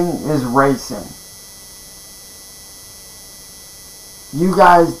 Racing is racing. You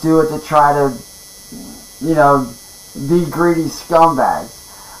guys do it to try to, you know, be greedy scumbags.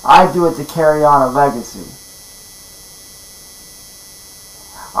 I do it to carry on a legacy.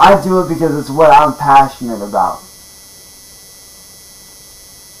 I do it because it's what I'm passionate about.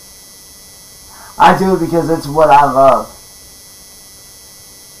 I do it because it's what I love.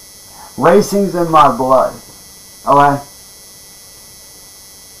 Racing's in my blood. Okay?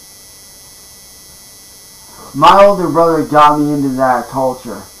 My older brother got me into that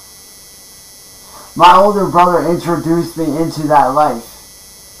culture. My older brother introduced me into that life.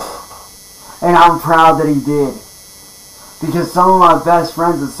 And I'm proud that he did. Because some of my best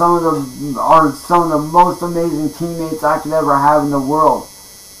friends and some of the most amazing teammates I could ever have in the world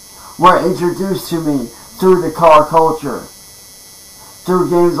were introduced to me through the car culture. Through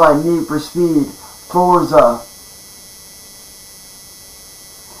games like Need for Speed, Forza,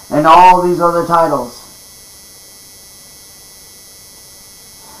 and all these other titles.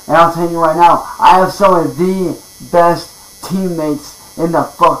 And I'll tell you right now, I have some of the best teammates in the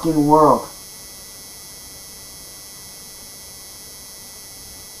fucking world.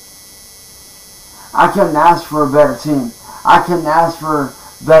 I couldn't ask for a better team. I couldn't ask for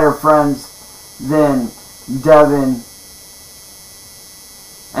better friends than Devin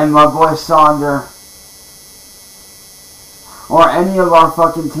and my boy Sonder or any of our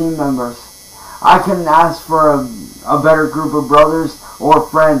fucking team members. I couldn't ask for a better group of brothers or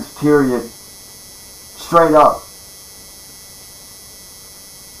friends, period. Straight up.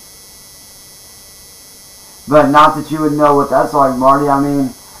 But not that you would know what that's like, Marty. I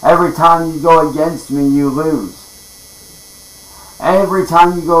mean, every time you go against me, you lose. Every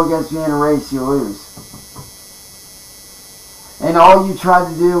time you go against me in a race, you lose. And all you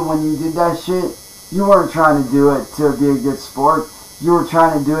tried to do when you did that shit, you weren't trying to do it to be a good sport. You were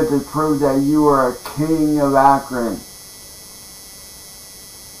trying to do it to prove that you were a king of Akron.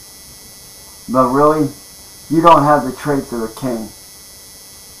 But really, you don't have the traits of a king.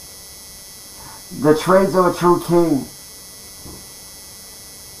 The traits of a true king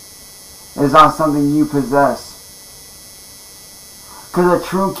is not something you possess. Because a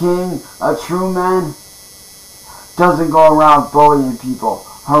true king, a true man, doesn't go around bullying people,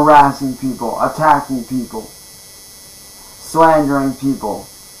 harassing people, attacking people, slandering people,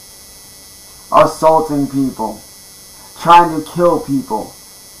 assaulting people, trying to kill people,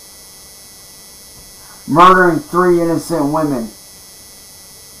 murdering 3 innocent women.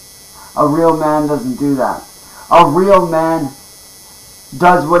 A real man doesn't do that. A real man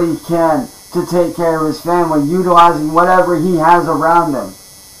does what he can to take care of his family, utilizing whatever he has around him.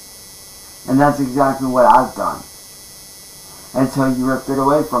 And that's exactly what I've done. Until you ripped it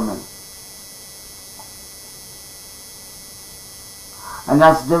away from me. And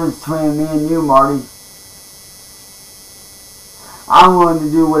that's the difference between me and you, Marty. I'm willing to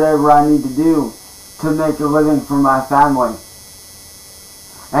do whatever I need to do to make a living for my family.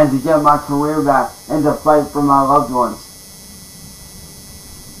 And to get my career back and to fight for my loved ones.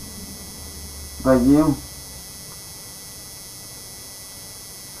 But you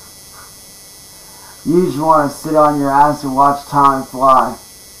just want to sit on your ass and watch time fly.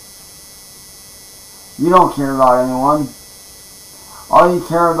 You don't care about anyone. All you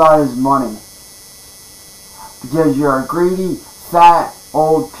care about is money. Because you're a greedy, fat,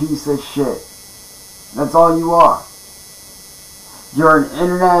 old piece of shit. That's all you are. You're an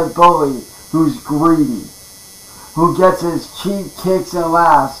internet bully who's greedy. Who gets his cheap kicks and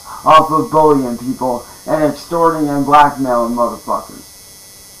laughs off of bullying people and extorting and blackmailing motherfuckers.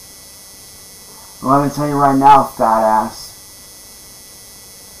 Let me tell you right now, fat ass.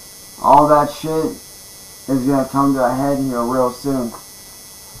 All that shit is going to come to a head here real soon.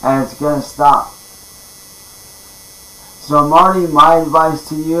 And it's going to stop. So Marty, my advice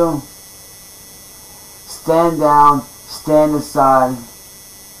to you, stand down, stand aside,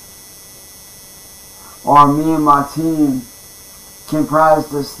 or me and my team,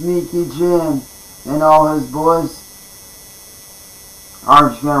 comprised of Sneaky Jim and all his boys, are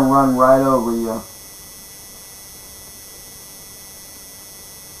just going to run right over you.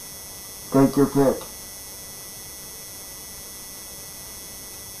 Take your pick.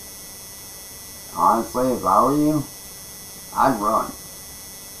 Honestly, if I were you, I'd run.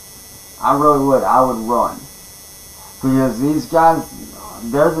 I really would. I would run. Because these guys,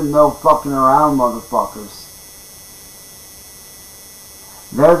 they're the no fucking around motherfuckers.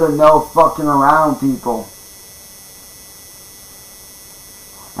 They're the no fucking around people.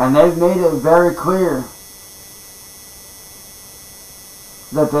 And they've made it very clear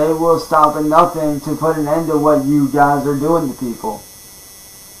that they will stop at nothing to put an end to what you guys are doing to people.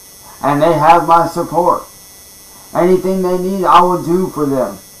 And they have my support. Anything they need, I will do for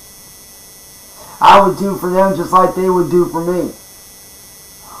them. I would do for them just like they would do for me.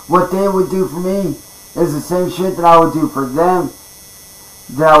 What they would do for me is the same shit that I would do for them,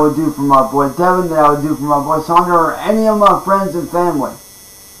 that I would do for my boy Devin, that I would do for my boy Sonder, or any of my friends and family.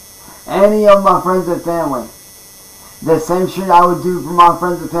 Any of my friends and family. The same shit I would do for my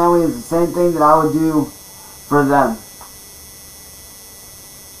friends and family is the same thing that I would do for them.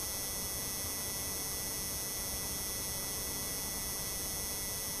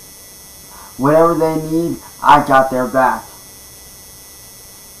 Whatever they need, I got their back.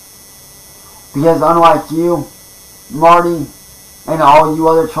 Because unlike you, Marty, and all you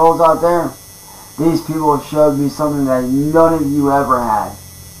other trolls out there, these people showed me something that none of you ever had.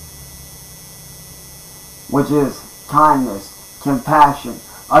 Which is kindness, compassion,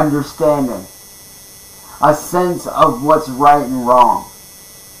 understanding. A sense of what's right and wrong.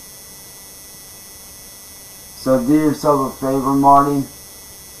 So do yourself a favor, Marty,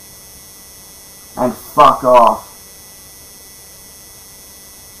 and fuck off.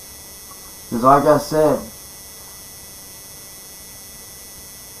 Because like I said,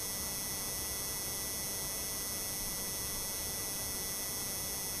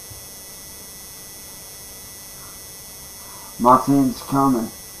 my team's coming.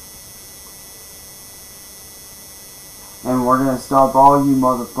 And we're gonna stop all you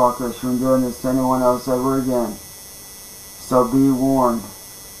motherfuckers from doing this to anyone else ever again. So be warned.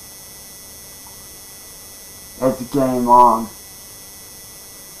 It's game on.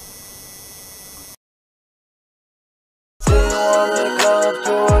 Do you wanna make love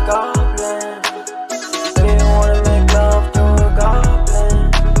to a goblin? Do you wanna make love to a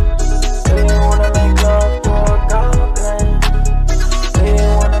goblin? Do you wanna make love to a goblin? Do you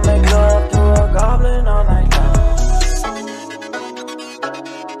wanna make love to a goblin all night long?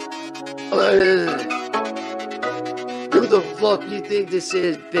 Who the fuck you think this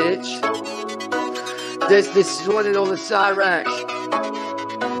is, bitch? This is one and only Cyraxx,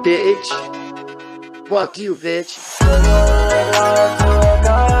 bitch. Fuck you, bitch. Do you wanna make love to a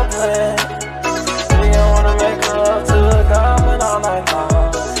goblin? Do you wanna make love to a goblin all night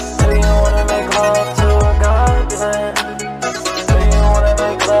long? Do you wanna make love to a goblin? Do you wanna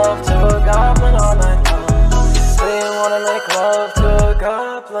make love to a goblin all night long? Do you wanna make love to a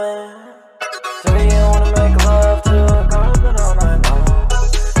goblin? Do you wanna make love to a goblin all night long?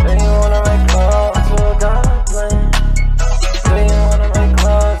 Do you wanna make love to a goblin? Do you wanna make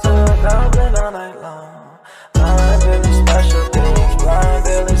love to a goblin all night long? Blind Billy special, bitch. Blind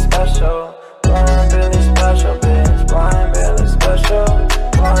Billy special. Blind Billy special, bitch. Blind Billy special.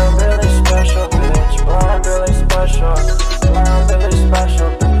 Blind Billy special, bitch. Blind Billy special. Blind Billy special,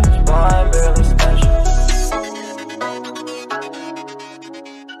 bitch. Blind Billy special.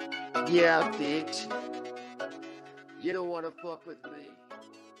 Yeah, bitch. You don't wanna fuck with me.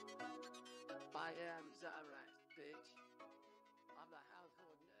 I am Cyraxx, bitch.